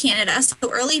Eastern Canada, so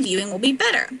early viewing will be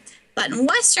better. But in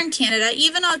Western Canada,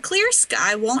 even a clear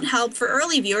sky won't help for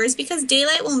early viewers because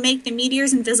daylight will make the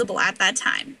meteors invisible at that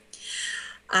time.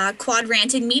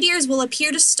 Quadrantid meteors will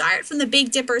appear to start from the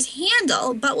Big Dipper's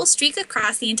handle, but will streak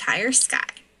across the entire sky.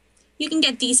 You can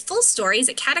get these full stories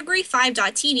at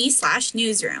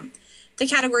category5.tv/newsroom. The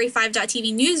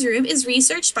Category5.tv newsroom is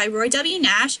researched by Roy W.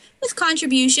 Nash with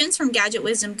contributions from Gadget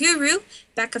Wisdom Guru,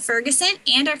 Becca Ferguson,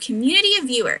 and our community of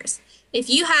viewers. If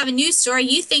you have a news story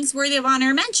you think is worthy of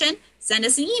honor or mention, send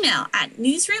us an email at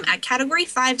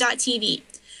newsroom@category5.tv.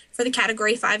 For the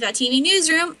Category5.tv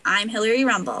newsroom, I'm Hillary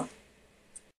Rumble.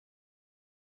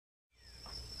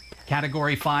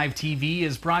 Category 5 TV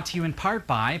is brought to you in part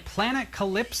by Planet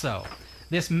Calypso.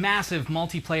 This massive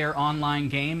multiplayer online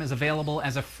game is available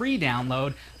as a free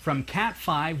download from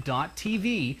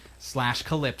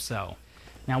cat5.tv/calypso.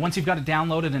 Now, once you've got it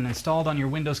downloaded and installed on your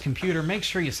Windows computer, make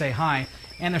sure you say hi.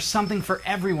 And there's something for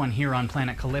everyone here on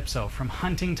Planet Calypso, from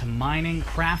hunting to mining,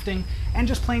 crafting, and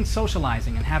just plain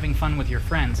socializing and having fun with your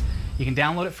friends. You can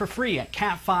download it for free at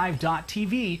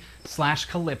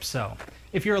cat5.tv/calypso.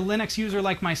 If you're a Linux user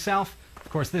like myself, of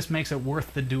course, this makes it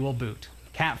worth the dual boot.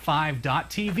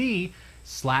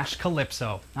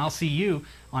 cat5.tv/calypso. I'll see you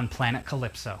on Planet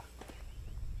Calypso.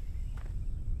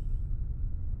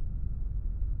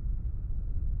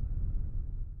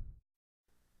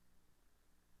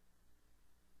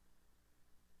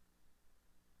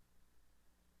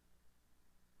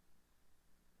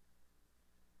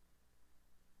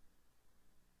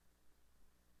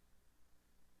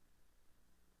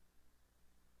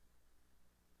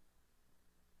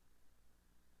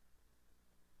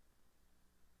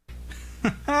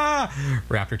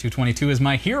 Raptor 222 is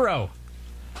my hero.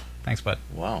 Thanks, bud.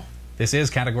 Wow. This is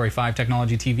Category 5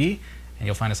 Technology TV, and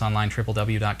you'll find us online,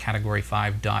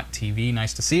 www.category5.tv.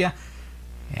 Nice to see you.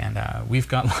 And we've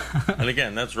got... And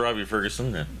again, that's Robbie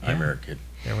Ferguson, and I'm Eric Kidd.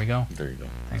 There we go. There you go.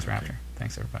 Thanks, Raptor. Okay.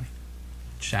 Thanks, everybody.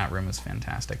 Chat room is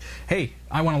fantastic. Hey,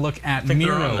 I want to look at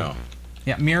Miro.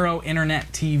 Yeah, Miro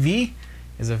Internet TV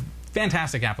is a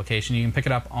fantastic application. You can pick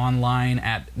it up online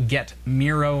at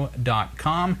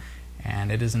getmiro.com.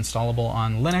 And it is installable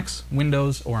on Linux,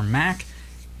 Windows, or Mac.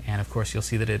 And of course, you'll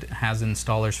see that it has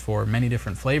installers for many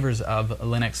different flavors of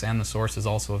Linux, and the source is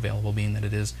also available, being that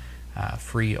it is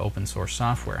free open source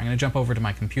software. I'm going to jump over to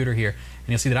my computer here, and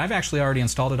you'll see that I've actually already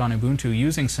installed it on Ubuntu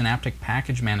using Synaptic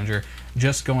Package Manager,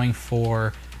 just going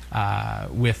for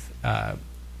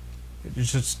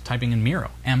just typing in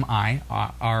Miro,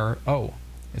 M-I-R-O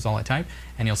is all I type,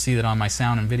 and you'll see that on my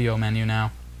sound and video menu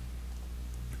now,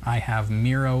 I have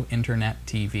Miro Internet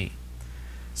TV.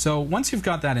 So once you've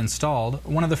got that installed,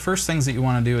 one of the first things that you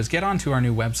want to do is get onto our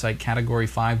new website,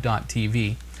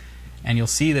 category5.tv, and you'll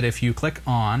see that if you click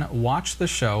on Watch the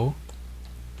Show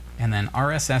and then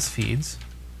RSS feeds,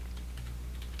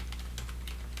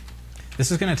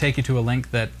 this is going to take you to a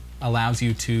link that allows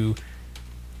you to,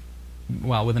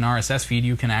 well, with an RSS feed,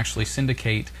 you can actually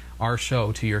syndicate our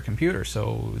show to your computer.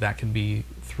 So that can be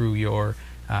through your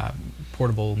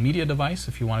portable media device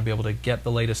if you want to be able to get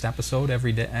the latest episode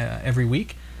every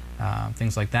week.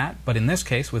 things like that. But in this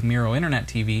case, with Miro Internet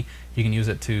TV, you can use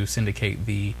it to syndicate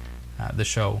the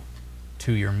show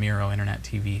to your Miro Internet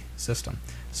TV system.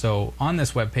 So on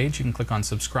this web page, you can click on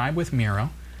Subscribe with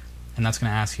Miro, and that's going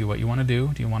to ask you what you want to do.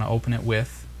 Do you want to open it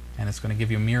with? And it's going to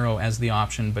give you Miro as the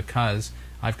option because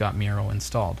I've got Miro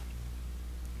installed.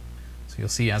 So you'll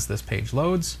see as this page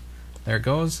loads, there it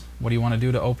goes. What do you want to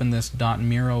do to open this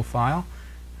 .miro file?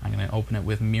 I'm going to open it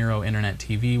with Miro Internet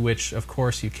TV, which of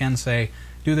course you can say,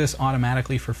 do this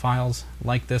automatically for files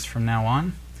like this from now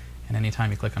on. And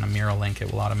anytime you click on a Miro link,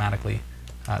 it will automatically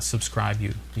subscribe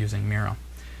you using Miro.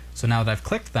 So now that I've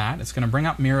clicked that, it's going to bring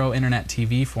up Miro Internet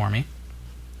TV for me.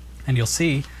 And you'll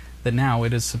see that now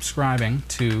it is subscribing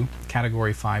to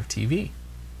Category 5 TV.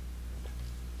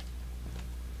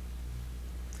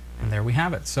 And there we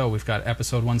have it. So we've got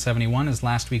episode 171 is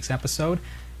last week's episode,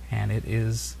 and it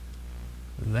is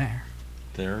there.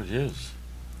 There it is.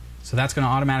 So that's going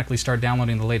to automatically start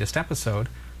downloading the latest episode.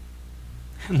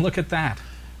 And look at that.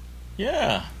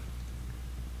 Yeah.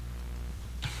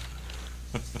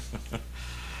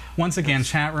 Once again,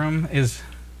 chat room is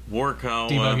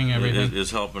debugging everything.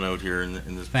 Is helping out here in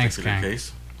this Thanks, particular Kang.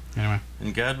 case. Anyway.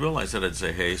 And Gadwill, I said I'd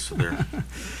say hey, so there.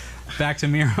 Back to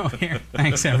Miro here.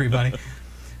 Thanks, everybody.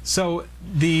 So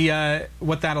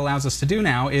what that allows us to do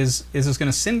now is it's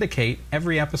going to syndicate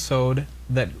every episode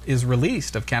that is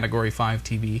released of Category 5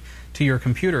 TV to your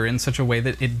computer in such a way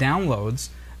that it downloads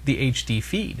the HD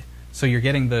feed. So you're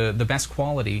getting the best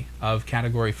quality of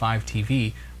Category 5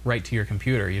 TV right to your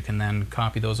computer. You can then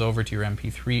copy those over to your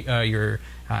MP3, your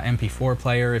MP4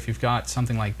 player if you've got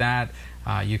something like that.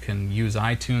 You can use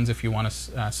iTunes if you want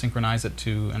to synchronize it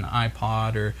to an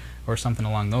iPod or something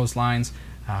along those lines.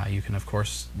 You can, of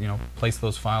course, place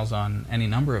those files on any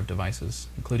number of devices,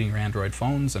 including your Android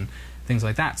phones and things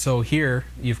like that. So here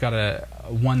you've got a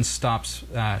one-stop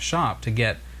shop to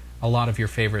get a lot of your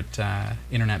favorite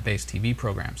internet-based TV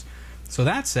programs. So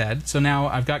that said, so now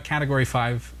I've got Category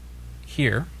 5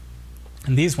 here,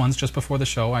 and these ones, just before the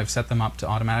show, I've set them up to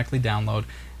automatically download.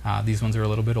 These ones are a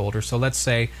little bit older. So let's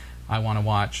say I want to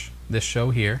watch this show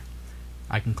here.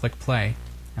 I can click play,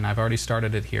 and I've already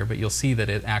started it here, but you'll see that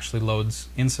it actually loads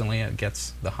instantly. It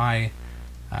gets the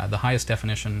highest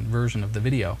definition version of the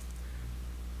video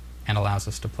and allows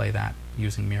us to play that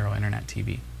using Miro Internet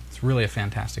TV. It's really a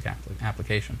fantastic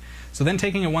application. So then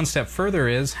taking it one step further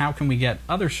is, how can we get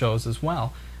other shows as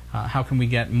well? How can we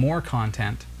get more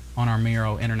content on our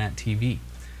Miro Internet TV?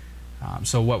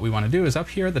 So what we want to do is up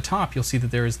here at the top, you'll see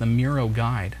that there is the Miro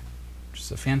Guide, which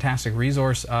is a fantastic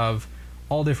resource of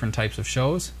all different types of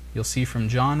shows. You'll see from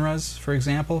genres, for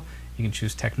example, you can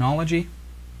choose technology.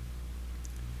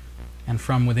 And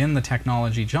from within the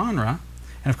technology genre,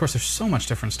 and of course there's so much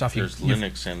different stuff. There's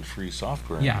Linux and free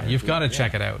software. Yeah, you've got to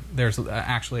check it out. There's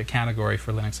actually a category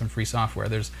for Linux and free software.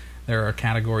 There are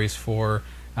categories for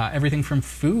everything from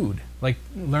food, like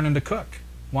learning to cook,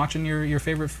 watching your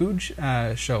favorite food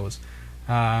shows,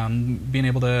 being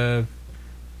able to,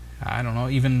 I don't know,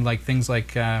 even like things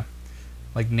like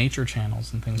nature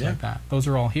channels and things like that. Those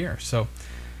are all here. So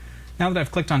now that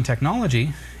I've clicked on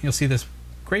technology, you'll see this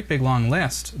great big long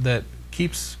list that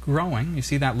keeps growing. You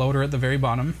see that loader at the very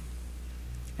bottom,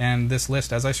 and this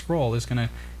list, as I scroll, is going to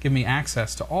give me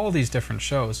access to all these different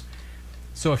shows.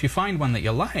 So if you find one that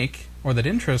you like or that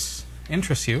interests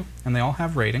you, and they all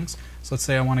have ratings, so let's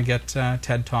say I want to get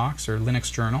TED Talks or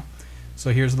Linux Journal.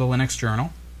 So here's the Linux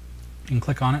Journal. You can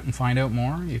click on it and find out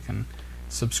more. You can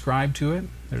subscribe to it.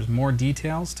 There's more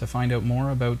details to find out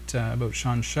more about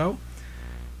Sean's show.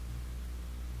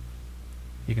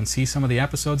 You can see some of the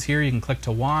episodes here. You can click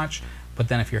to watch, but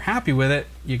then if you're happy with it,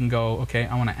 you can go, okay,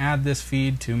 I want to add this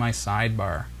feed to my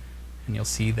sidebar. And you'll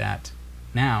see that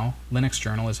now Linux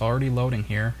Journal is already loading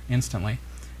here instantly.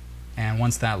 And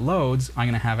once that loads, I'm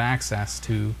going to have access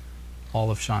to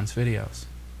all of Sean's videos.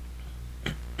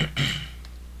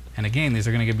 And again, these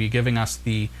are going to be giving us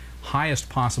the highest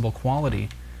possible quality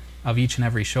of each and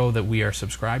every show that we are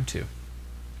subscribed to.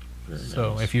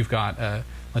 So if you've got,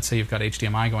 let's say you've got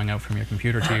HDMI going out from your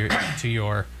computer to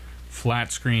your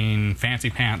flat screen fancy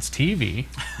pants TV,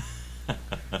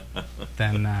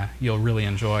 then you'll really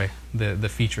enjoy the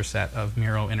feature set of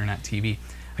Miro Internet TV.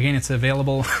 Again, it's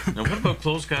available. Now, what about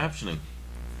closed captioning?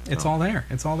 It's all there.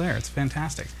 It's all there. It's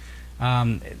fantastic.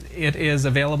 It is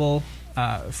available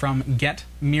from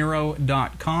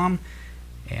getmiro.com,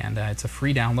 and it's a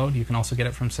free download. You can also get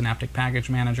it from Synaptic Package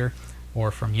Manager,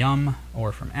 or from Yum,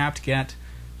 or from apt-get.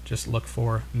 Just look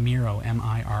for Miro,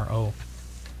 M-I-R-O.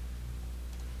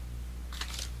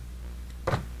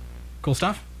 Cool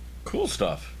stuff? Cool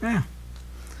stuff. Yeah.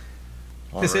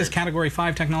 This is Category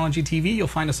 5 Technology TV. You'll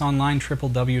find us online,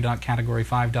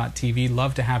 www.category5.tv.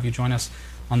 Love to have you join us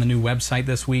on the new website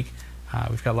this week.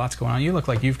 We've got lots going on. You look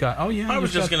like you've got... Oh, yeah. I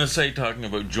was just going to say, talking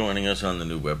about joining us on the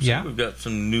new website, yeah. We've got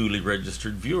some newly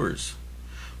registered viewers.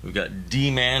 We've got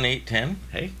D-Man810.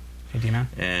 Hey. Hey, D-Man.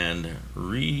 And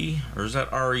or is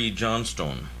that R.E.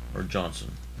 Johnstone or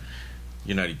Johnson?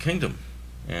 United Kingdom.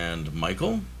 And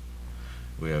Michael.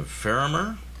 We have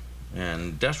Farimer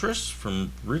and Desris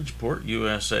from Ridgeport,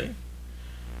 USA.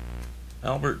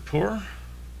 Albert Poor.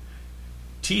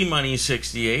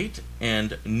 T-Money68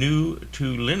 and New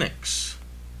to Linux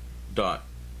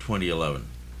 2011.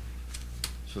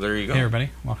 So there you go. Hey everybody,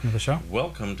 welcome to the show.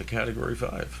 Welcome to Category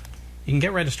 5. You can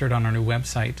get registered on our new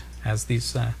website, as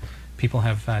these people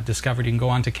have discovered. You can go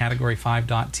on to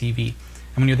category5.tv. And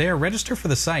when you're there, register for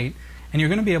the site, and you're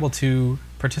going to be able to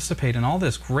participate in all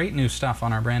this great new stuff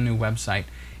on our brand new website,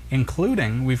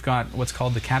 including we've got what's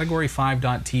called the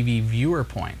category5.tv viewer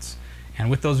points. And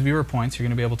with those viewer points, you're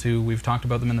going to be able to, we've talked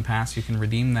about them in the past, you can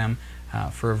redeem them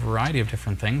for a variety of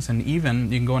different things. And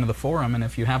even you can go into the forum, and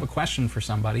if you have a question for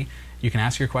somebody, you can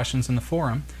ask your questions in the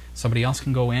forum. Somebody else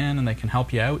can go in and they can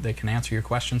help you out. They can answer your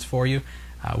questions for you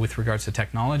with regards to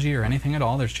technology or anything at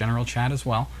all. There's general chat as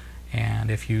well. And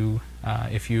if you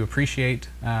appreciate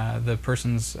the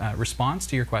person's response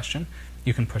to your question,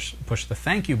 you can push the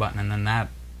thank you button, and then that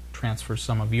transfers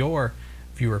some of your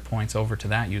viewer points over to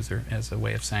that user as a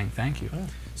way of saying thank you. Oh.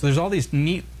 So there's all these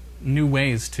neat new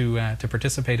ways to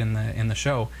participate in the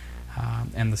show,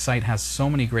 and the site has so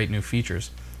many great new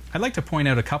features. I'd like to point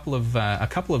out a couple of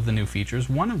the new features.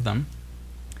 One of them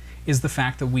is the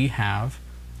fact that we have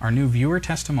our new viewer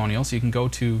testimonials. So you can go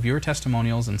to viewer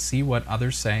testimonials and see what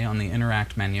others say on the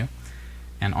interact menu.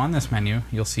 And on this menu,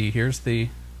 you'll see here's the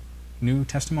new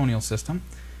testimonial system.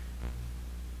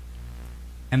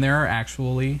 And there are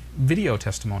actually video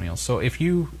testimonials. So if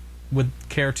you would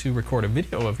care to record a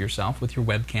video of yourself with your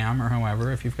webcam or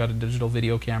however, if you've got a digital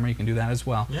video camera, you can do that as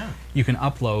well. Yeah. You can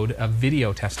upload a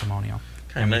video testimonial.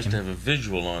 Kind of nice to have a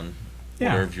visual on what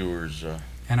our viewers...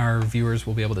 And our viewers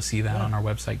will be able to see that on our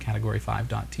website,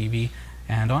 category5.tv.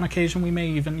 And on occasion, we may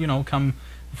even, come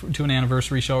to an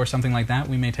anniversary show or something like that.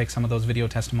 We may take some of those video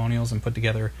testimonials and put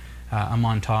together a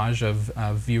montage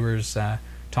of viewers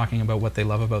talking about what they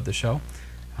love about the show.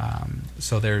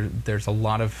 So there's a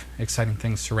lot of exciting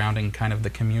things surrounding kind of the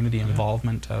community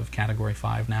involvement of Category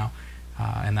 5 now,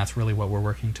 and that's really what we're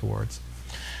working towards.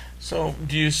 So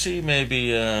do you see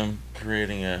maybe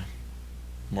creating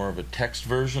more of a text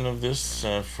version of this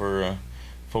for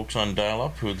folks on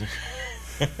dial-up who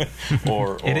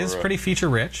or it is pretty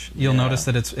feature-rich. You'll notice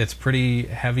that it's pretty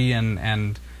heavy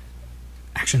and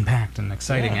action-packed and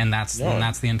exciting, and that's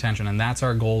the intention, and that's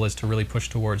our goal, is to really push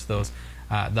towards those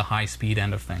the high-speed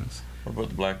end of things. What about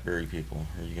the BlackBerry people?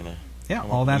 Are you gonna? Yeah,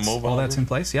 all that's in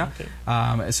place. Yeah.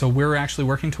 Okay. So we're actually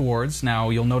working towards, now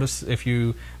you'll notice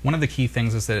one of the key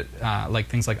things is that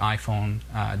things like iPhone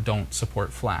don't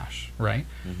support Flash, right?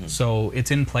 Mm-hmm. So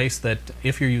it's in place that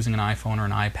if you're using an iPhone or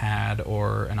an iPad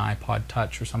or an iPod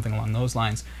Touch or something along those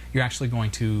lines, you're actually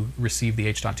going to receive the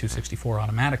H.264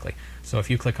 automatically. So if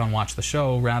you click on Watch the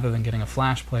Show, rather than getting a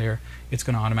Flash player, it's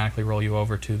going to automatically roll you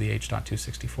over to the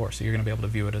H.264. So you're going to be able to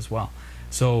view it as well.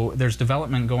 So there's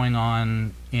development going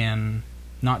on in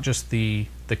not just the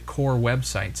core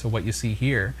website, so what you see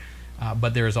here,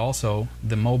 but there is also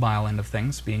the mobile end of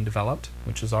things being developed,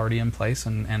 which is already in place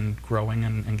and growing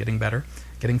and getting better,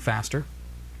 getting faster.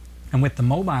 And with the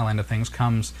mobile end of things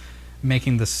comes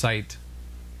making the site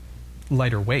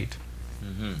lighter weight.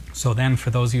 Mm-hmm. So then for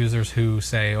those users who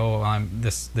say, oh,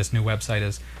 this new website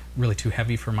is really too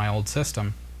heavy for my old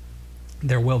system,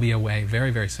 there will be a way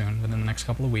very, very soon, within the next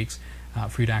couple of weeks,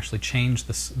 for you to actually change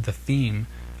the theme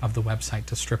of the website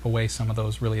to strip away some of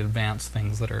those really advanced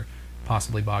things that are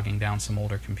possibly bogging down some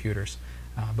older computers.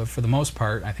 But for the most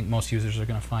part, I think most users are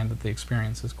going to find that the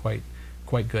experience is quite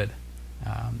good.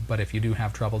 But if you do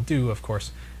have trouble, of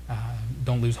course,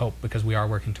 don't lose hope, because we are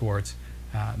working towards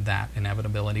that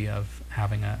inevitability of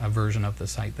having a version of the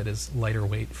site that is lighter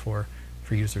weight for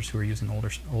users who are using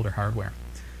older hardware.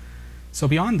 So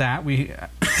beyond that, we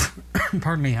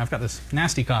pardon me, I've got this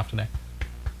nasty cough today.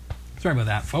 Sorry about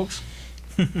that, folks.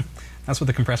 That's what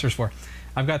the compressor's for.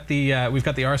 We've got the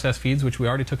RSS feeds, which we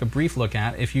already took a brief look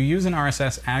at. If you use an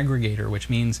RSS aggregator, which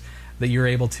means that you're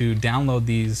able to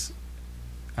download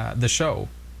the show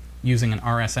using an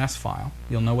RSS file,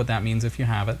 you'll know what that means if you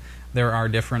have it. There are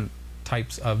different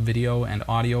types of video and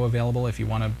audio available. If you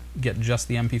want to get just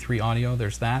the MP3 audio,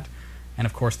 there's that. And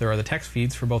of course, there are the text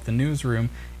feeds for both the newsroom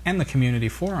and the community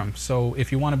forum. So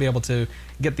if you want to be able to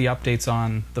get the updates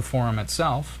on the forum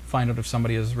itself, find out if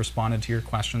somebody has responded to your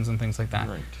questions and things like that,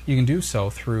 Right. you can do so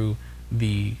through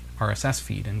the RSS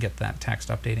feed and get that text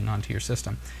updating onto your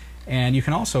system. And you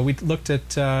can also, we looked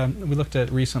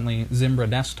at recently Zimbra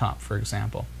Desktop, for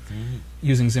example. Mm-hmm.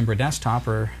 Using Zimbra Desktop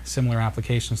or similar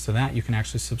applications to that, you can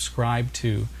actually subscribe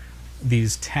to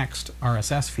these text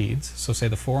RSS feeds. So say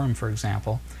the forum, for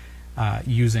example,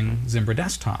 using Zimbra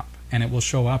Desktop, and it will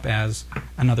show up as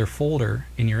another folder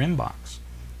in your inbox.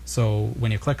 So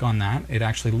when you click on that, it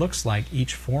actually looks like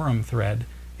each forum thread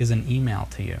is an email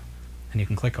to you, and you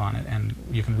can click on it and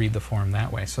you can read the forum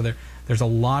that way. So there's a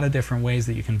lot of different ways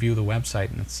that you can view the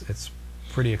website, and it's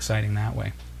pretty exciting that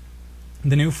way.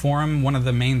 The new forum, one of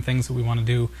the main things that we want to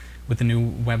do with the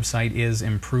new website is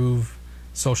improve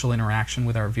social interaction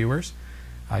with our viewers.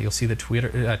 You'll see that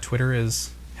Twitter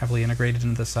is heavily integrated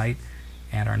into the site,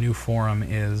 and our new forum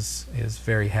is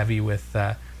very heavy with,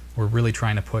 we're really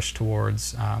trying to push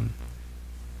towards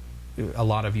a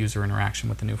lot of user interaction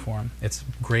with the new forum. It's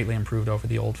greatly improved over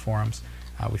the old forums.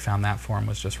 We found that forum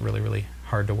was just really, really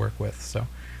hard to work with. So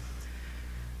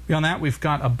beyond that, we've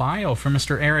got a bio for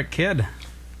Mr. Eric Kidd.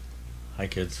 Hi,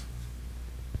 kids.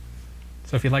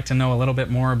 So if you'd like to know a little bit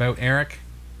more about Eric,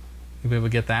 you'll be able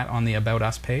to get that on the About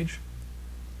Us page.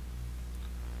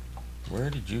 Where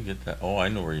did you get that? Oh, I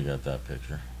know where you got that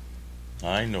picture.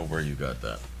 I know where you got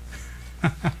that.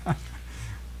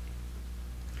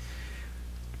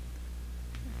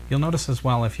 You'll notice as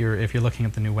well, if you're looking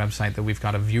at the new website, that we've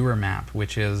got a viewer map,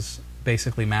 which is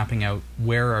basically mapping out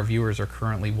where our viewers are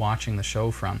currently watching the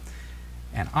show from.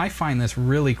 And I find this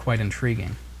really quite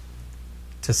intriguing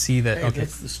to see that. Hey, okay,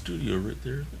 that's the studio right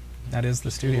there. that is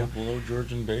the studio. Below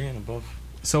Georgian Bay and above.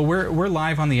 So we're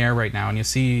live on the air right now, and you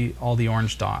see all the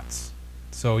orange dots.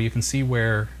 So you can see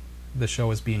where the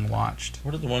show is being watched.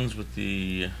 What are the ones with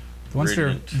the ones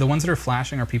radiant? the ones that are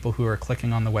flashing are people who are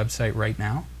clicking on the website right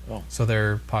now. Oh. So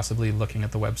they're possibly looking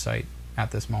at the website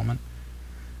at this moment.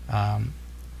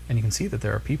 And you can see that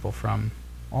there are people from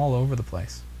all over the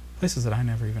place, places that I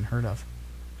never even heard of.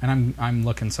 And I'm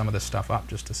looking some of this stuff up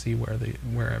just to see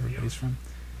where everybody's from.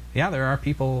 Yeah, there are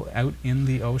people out in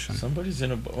the ocean. Somebody's in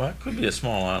a... Well, it could be a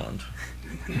small island.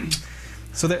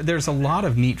 So there's a lot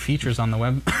of neat features on the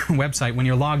website. When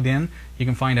you're logged in, you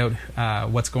can find out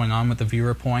what's going on with the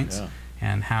viewer points, Yeah.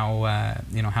 and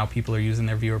how people are using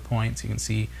their viewer points. You can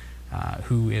see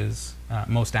who is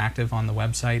most active on the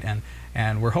website,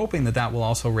 and we're hoping that will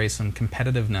also raise some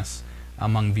competitiveness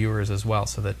among viewers as well,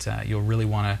 so that you'll really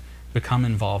want to become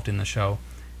involved in the show,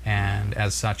 and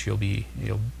as such we'll be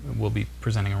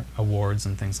presenting awards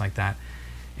and things like that.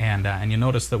 And you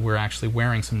notice that we're actually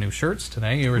wearing some new shirts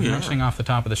today. You were mentioning off the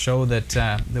top of the show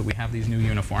that we have these new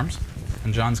uniforms,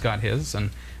 and John's got his,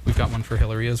 and we've got one for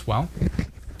Hillary as well.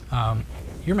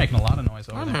 You're making a lot of noise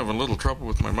over I'm there. having a little trouble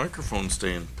with my microphone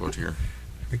staying put here.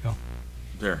 Here we go.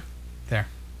 There.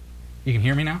 You can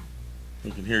hear me now? We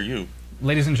can hear you.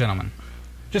 Ladies and gentlemen,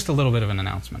 just a little bit of an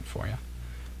announcement for you.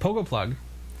 Pogo Plug,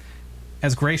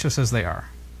 as gracious as they are,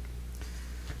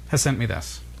 has sent me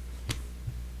this.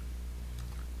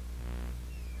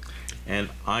 And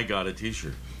I got a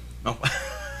T-shirt. Oh.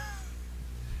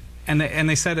 And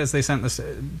they said, as they sent this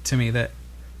to me, that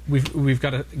we've got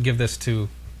to give this to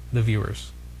the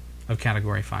viewers of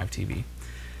Category 5 TV.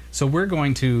 So we're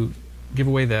going to give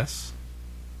away this.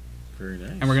 Very nice.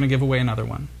 And we're going to give away another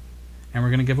one. And we're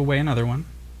going to give away another one.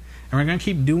 And we're going to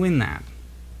keep doing that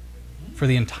for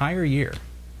the entire year,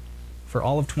 for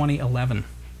all of 2011.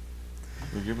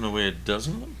 We're giving away a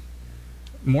dozen of them?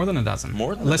 More than a dozen.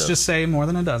 More than Let's just say more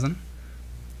than a dozen.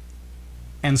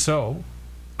 And so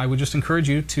I would just encourage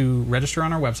you to register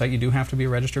on our website. You do have to be a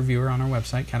registered viewer on our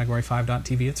website,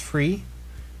 category5.tv. It's free.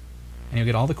 And you'll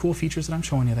get all the cool features that I'm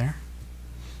showing you there.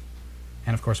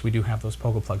 And of course, we do have those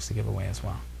Pogo Plugs to give away as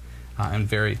well. I'm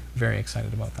very, very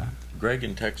excited about that. Greg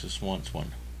in Texas wants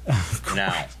one.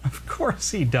 Now. Of course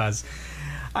he does.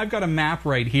 I've got a map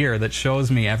right here that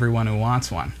shows me everyone who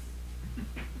wants one.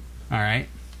 All right?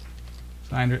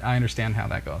 So I understand how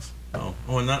that goes. Oh,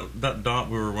 and that dot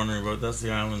we were wondering about, that's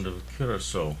the island of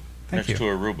Curacao. Thank you. Next to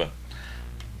Aruba.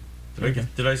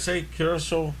 Did I say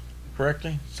Curacao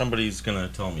correctly? Somebody's going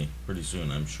to tell me pretty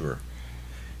soon, I'm sure.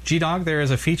 G-Dog, there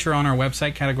is a feature on our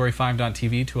website,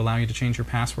 category5.tv, to allow you to change your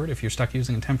password if you're stuck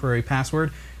using a temporary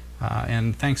password.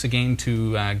 And thanks again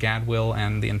to Gadwill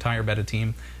and the entire beta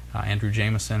team, Andrew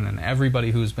Jameson, and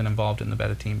everybody who's been involved in the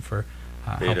beta team for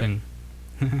helping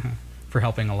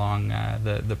along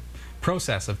the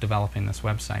process of developing this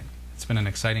website. It's been an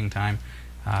exciting time.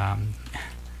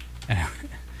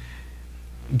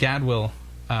 Gadwill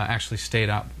actually stayed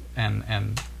up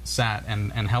and sat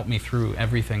and helped me through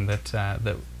everything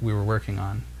that we were working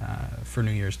on for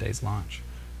New Year's Day's launch.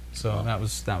 So that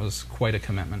was quite a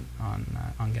commitment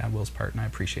on Gadwill's part, and I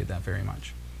appreciate that very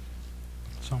much.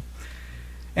 So,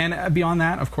 and beyond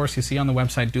that, of course, you see on the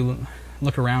website, do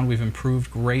look around. We've improved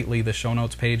greatly the show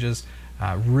notes pages.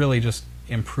 Really just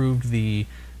improved the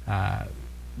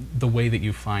way that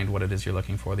you find what it is you're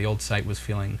looking for. The old site was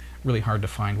feeling really hard to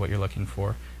find what you're looking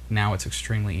for. Now it's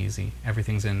extremely easy.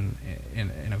 Everything's in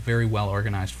a very well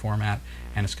organized format,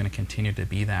 and it's going to continue to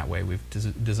be that way. We've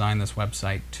designed this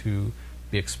website to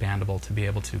be expandable, to be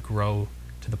able to grow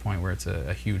to the point where it's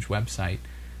a huge website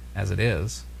as it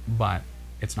is, but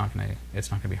it's not going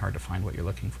to be hard to find what you're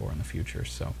looking for in the future.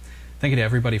 So thank you to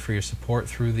everybody for your support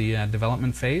through the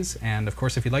development phase, and of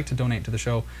course if you'd like to donate to the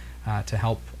show to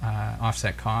help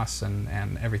offset costs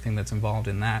and everything that's involved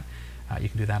in that, you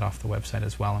can do that off the website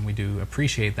as well, and we do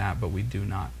appreciate that, but we do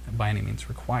not by any means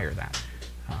require that.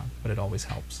 But it always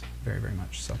helps very, very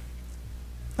much. So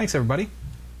thanks, everybody.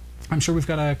 I'm sure we've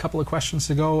got a couple of questions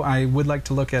to go. I would like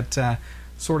to look at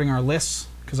sorting our lists,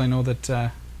 because I know that...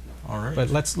 all right. But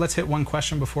let's hit one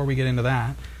question before we get into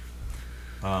that.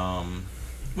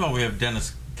 Well, we have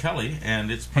Dennis Kelly, and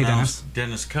it's pronounced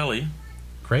Dennis Kelly.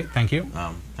 Great, thank you.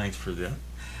 Thanks for that.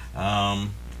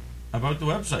 About the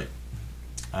website.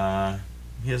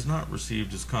 He has not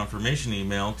received his confirmation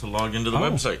email to log into the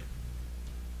website.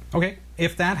 Okay,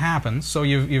 if that happens, so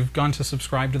you've gone to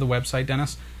subscribe to the website,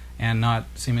 Dennis, and not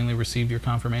seemingly received your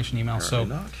confirmation email.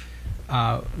 Apparently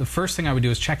not. The first thing I would do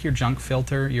is check your junk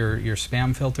filter, your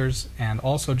spam filters, and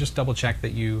also just double check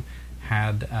that you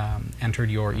had entered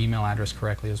your email address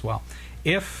correctly as well.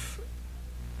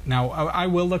 Now, I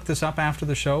will look this up after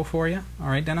the show for you, all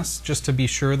right, Dennis, just to be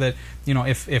sure that,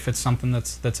 if it's something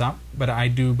that's up. But I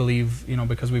do believe,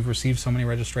 because we've received so many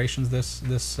registrations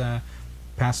this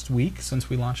past week since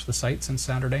we launched the site, since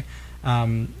Saturday,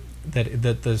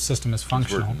 that the system is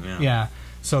functional. It's working, yeah.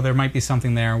 So there might be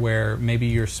something there where maybe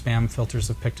your spam filters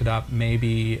have picked it up,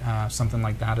 maybe something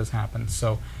like that has happened.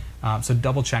 So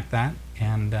double check that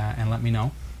and let me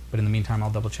know. But in the meantime, I'll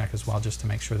double check as well, just to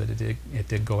make sure that it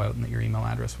did go out and that your email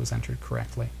address was entered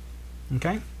correctly.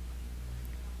 Okay?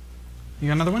 You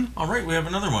got another one? All right, we have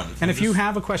another one. And if you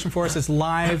have a question for us, it's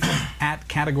live at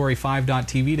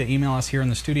category5.tv to email us here in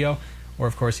the studio, or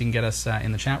of course you can get us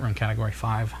in the chat room,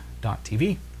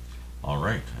 category5.tv. All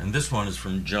right, and this one is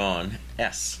from John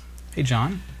S. Hey,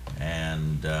 John.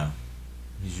 And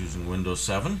he's using Windows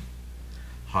 7.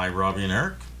 Hi, Robbie and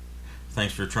Eric.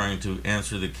 Thanks for trying to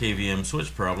answer the KVM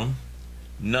switch problem.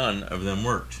 None of them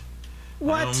worked.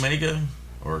 What? Omega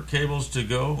or cables to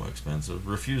go, expensive,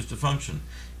 refused to function.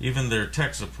 Even their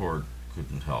tech support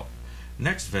couldn't help.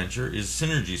 Next venture is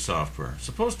Synergy software.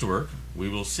 Supposed to work. We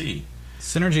will see.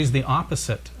 Synergy is the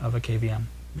opposite of a KVM.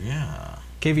 Yeah.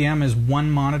 KVM is one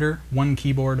monitor, one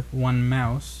keyboard, one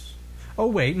mouse. Oh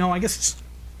wait, no, I guess it's...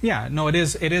 Yeah, no, it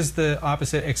is the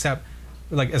opposite, except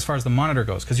like as far as the monitor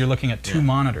goes, because you're looking at two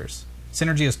monitors.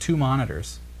 Synergy has two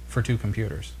monitors for two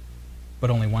computers, but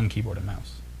only one keyboard and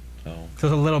mouse. Oh. So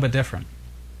it's a little bit different.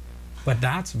 But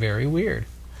that's very weird.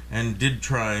 And did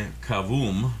try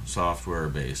Kavoom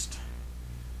software-based.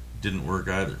 Didn't work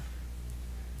either.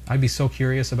 I'd be so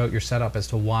curious about your setup as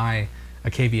to why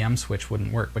a KVM switch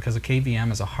wouldn't work, because a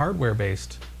KVM is a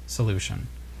hardware-based solution.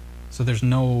 So there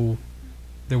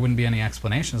wouldn't be any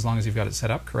explanation, as long as you've got it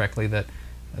set up correctly, that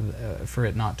for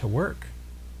it not to work.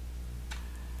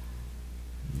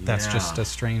 That's just a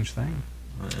strange thing.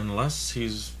 Unless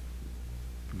he's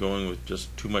going with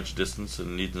just too much distance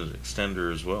and needs an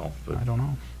extender as well. But I don't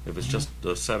know. If it's just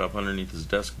a setup underneath his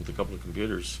desk with a couple of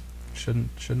computers,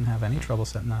 shouldn't have any trouble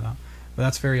setting that up. But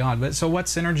that's very odd. But so what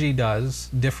Synergy does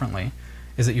differently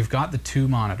is that you've got the two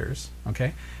monitors.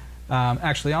 Okay.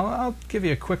 Actually, I'll give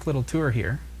you a quick little tour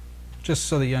here, just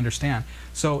so that you understand.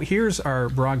 So here's our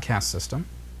broadcast system.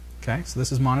 Okay. So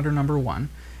this is monitor number 1.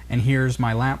 And here's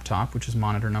my laptop, which is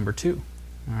monitor number 2.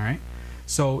 All right.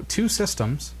 So two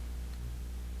systems,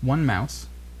 one mouse.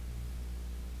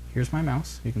 Here's my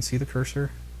mouse. You can see the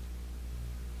cursor.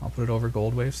 I'll put it over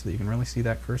Goldwave so that you can really see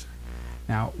that cursor.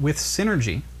 Now, with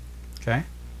Synergy, okay,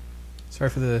 sorry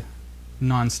for the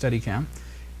non-steady cam.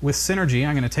 With Synergy,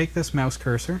 I'm going to take this mouse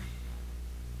cursor,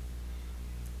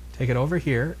 take it over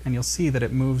here, and you'll see that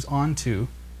it moves onto,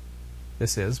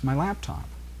 this is my laptop,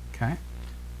 okay?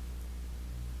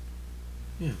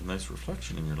 You have a nice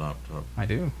reflection in your laptop. I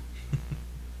do.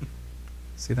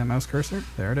 See that mouse cursor?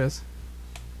 There it is.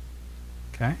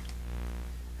 Okay.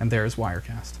 And there's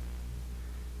Wirecast,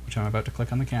 which I'm about to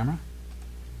click on the camera.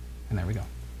 And there we go.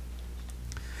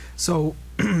 So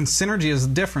Synergy is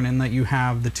different in that you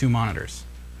have the two monitors.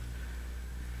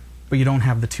 but you don't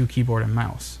have the two keyboard and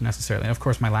mouse necessarily. And of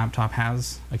course, my laptop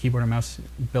has a keyboard and mouse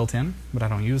built in, but I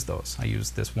don't use those. I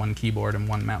use this one keyboard and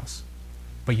one mouse.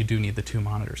 But you do need the two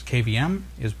monitors. KVM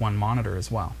is one monitor as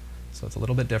well, so it's a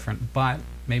little bit different, but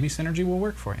maybe Synergy will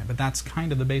work for you. But that's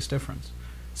kind of the base difference.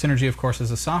 Synergy, of course, is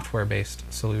a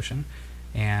software-based solution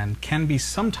and can be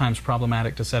sometimes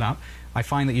problematic to set up. I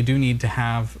find that you do need to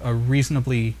have a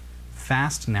reasonably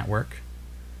fast network,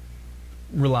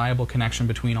 reliable connection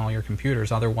between all your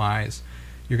computers. Otherwise,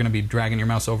 you're going to be dragging your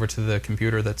mouse over to the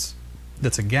computer that's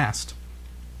a guest.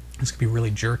 This could be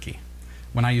really jerky.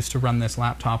 When I used to run this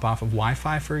laptop off of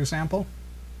Wi-Fi, for example,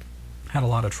 I had a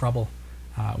lot of trouble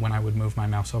when I would move my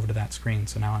mouse over to that screen.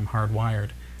 So now I'm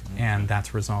hardwired, and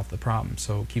that's resolved the problem.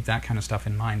 So keep that kind of stuff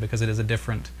in mind, because it is a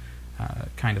different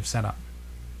kind of setup.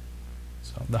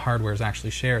 So the hardware is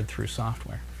actually shared through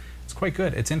software. It's quite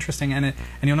good. It's interesting, and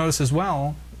you'll notice as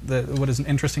well that what is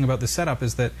interesting about this setup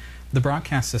is that the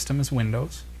broadcast system is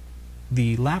Windows.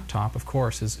 The laptop, of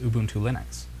course, is Ubuntu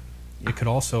Linux. You could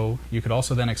also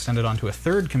then extend it onto a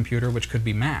third computer, which could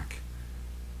be Mac,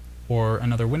 or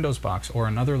another Windows box, or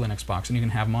another Linux box, and you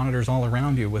can have monitors all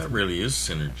around you. With that really is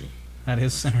synergy. That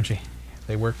is synergy.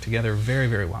 They work together very,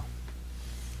 very well.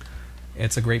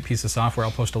 It's a great piece of software.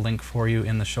 I'll post a link for you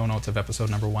in the show notes of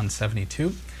episode number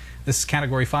 172. This is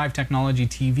Category 5 Technology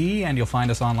TV, and you'll find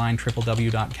us online,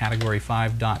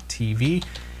 www.category5.tv.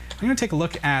 I'm going to take a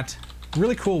look at a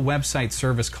really cool website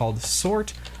service called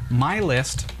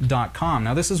sortmylist.com.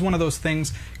 Now, this is one of those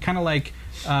things, kind of like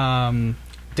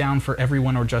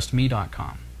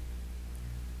downforeveryoneorjustme.com.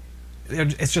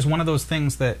 It's just one of those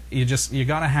things that you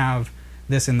got to have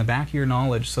this in the back of your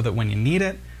knowledge so that when you need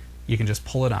it, you can just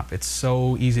pull it up. It's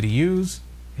so easy to use,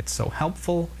 it's so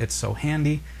helpful, it's so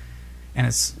handy, and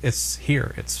it's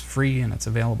here, it's free, and it's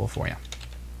available for you.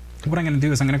 What I'm going to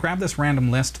do is I'm going to grab this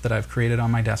random list that I've created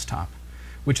on my desktop,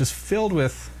 which is filled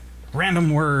with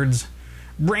random words.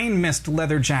 Brain mist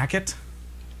leather jacket.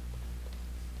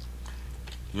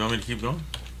 You want me to keep going?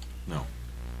 No.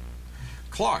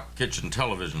 Clock, kitchen,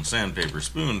 television, sandpaper,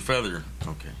 spoon, feather.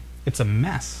 Okay. It's a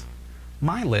mess.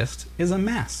 My list is a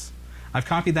mess. I've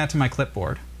copied that to my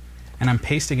clipboard, and I'm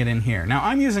pasting it in here. Now,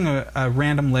 I'm using a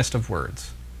random list of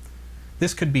words.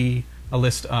 This could be a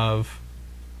list of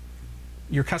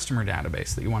your customer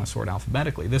database that you want to sort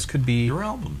alphabetically. This could be your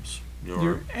albums.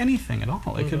 Your anything at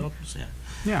all. It could, albums, yeah.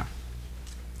 Yeah.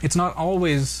 It's not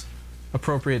always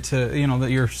appropriate to,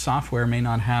 that your software may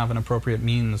not have an appropriate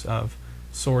means of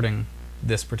sorting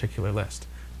this particular list.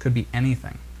 Could be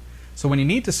anything. So when you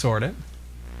need to sort it,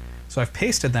 so I've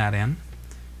pasted that in.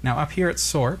 Now up here at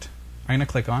Sort, I'm going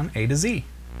to click on A to Z.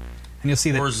 And you'll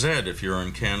see that... Or Z if you're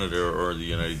in Canada or the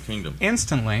United Kingdom.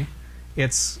 Instantly,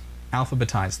 it's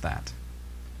alphabetized that.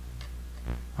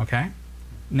 Okay?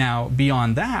 Now,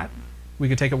 beyond that, we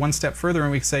could take it one step further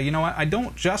and we could say, you know what, I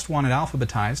don't just want it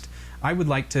alphabetized. I would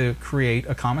like to create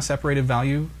a comma-separated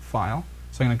value file.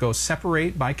 So I'm going to go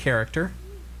separate by character,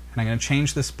 and I'm going to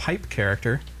change this pipe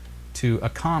character to a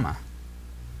comma.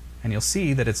 And you'll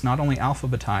see that it's not only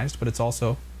alphabetized, but it's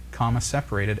also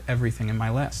comma-separated everything in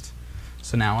my list.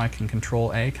 So now I can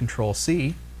Control-A,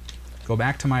 Control-C, go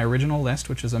back to my original list,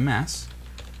 which is a mess,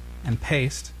 and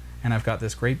paste, and I've got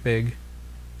this great big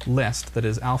list that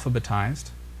is alphabetized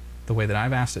the way that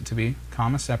I've asked it to be,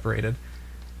 comma-separated,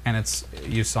 and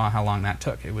you saw how long that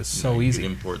took. It was so easy. You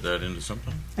could import that into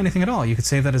something? Anything at all. You could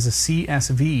save that as a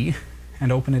CSV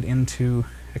and open it into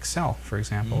Excel, for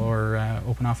example, or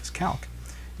OpenOffice Calc.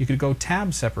 You could go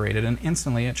tab separated, and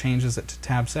instantly it changes it to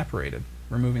tab separated,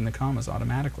 removing the commas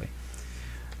automatically.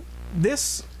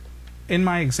 This, in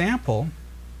my example,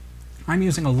 I'm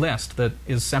using a list that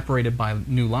is separated by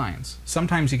new lines.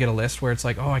 Sometimes you get a list where it's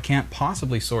like, oh, I can't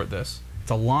possibly sort this.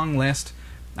 It's a long list.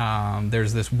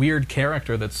 There's this weird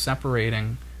character that's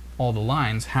separating all the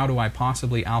lines. How do I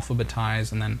possibly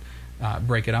alphabetize and then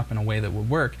break it up in a way that would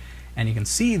work? And you can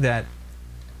see that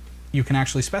you can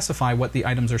actually specify what the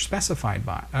items are specified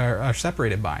by, or are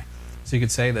separated by. So you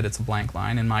could say that it's a blank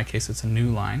line. In my case, it's a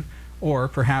new line. Or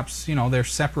perhaps, they're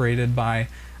separated by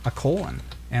a colon.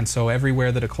 And so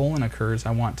everywhere that a colon occurs,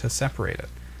 I want to separate it.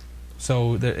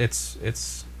 So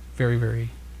it's very, very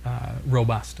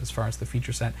robust as far as the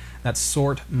feature set. That's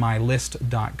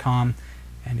sortmylist.com,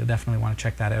 and you'll definitely want to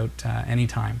check that out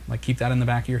anytime. Like, keep that in the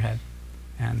back of your head.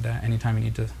 And anytime you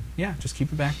need to, just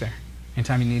keep it back there.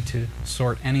 Anytime you need to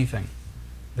sort anything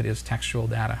that is textual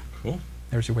data, cool.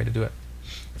 There's your way to do it.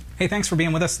 Hey, thanks for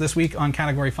being with us this week on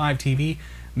Category 5 TV.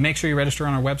 Make sure you register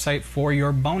on our website for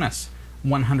your bonus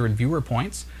 100 viewer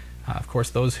points. Of course,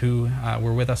 those who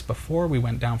were with us before we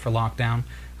went down for lockdown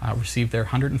received their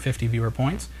 150 viewer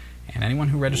points. And anyone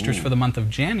who registers for the month of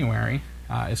January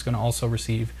is going to also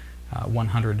receive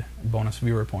 100 bonus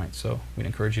viewer points. So we'd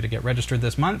encourage you to get registered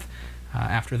this month.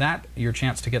 After that, your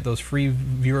chance to get those free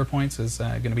viewer points is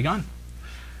going to be gone.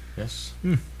 Yes.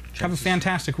 Have a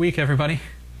fantastic week, everybody.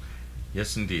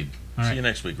 Yes, indeed. All right. See you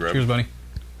next week, Rob. Cheers, buddy.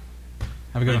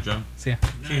 Have a good one. John. See ya.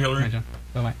 See you, Hillary. Bye, John.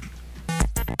 Bye-bye.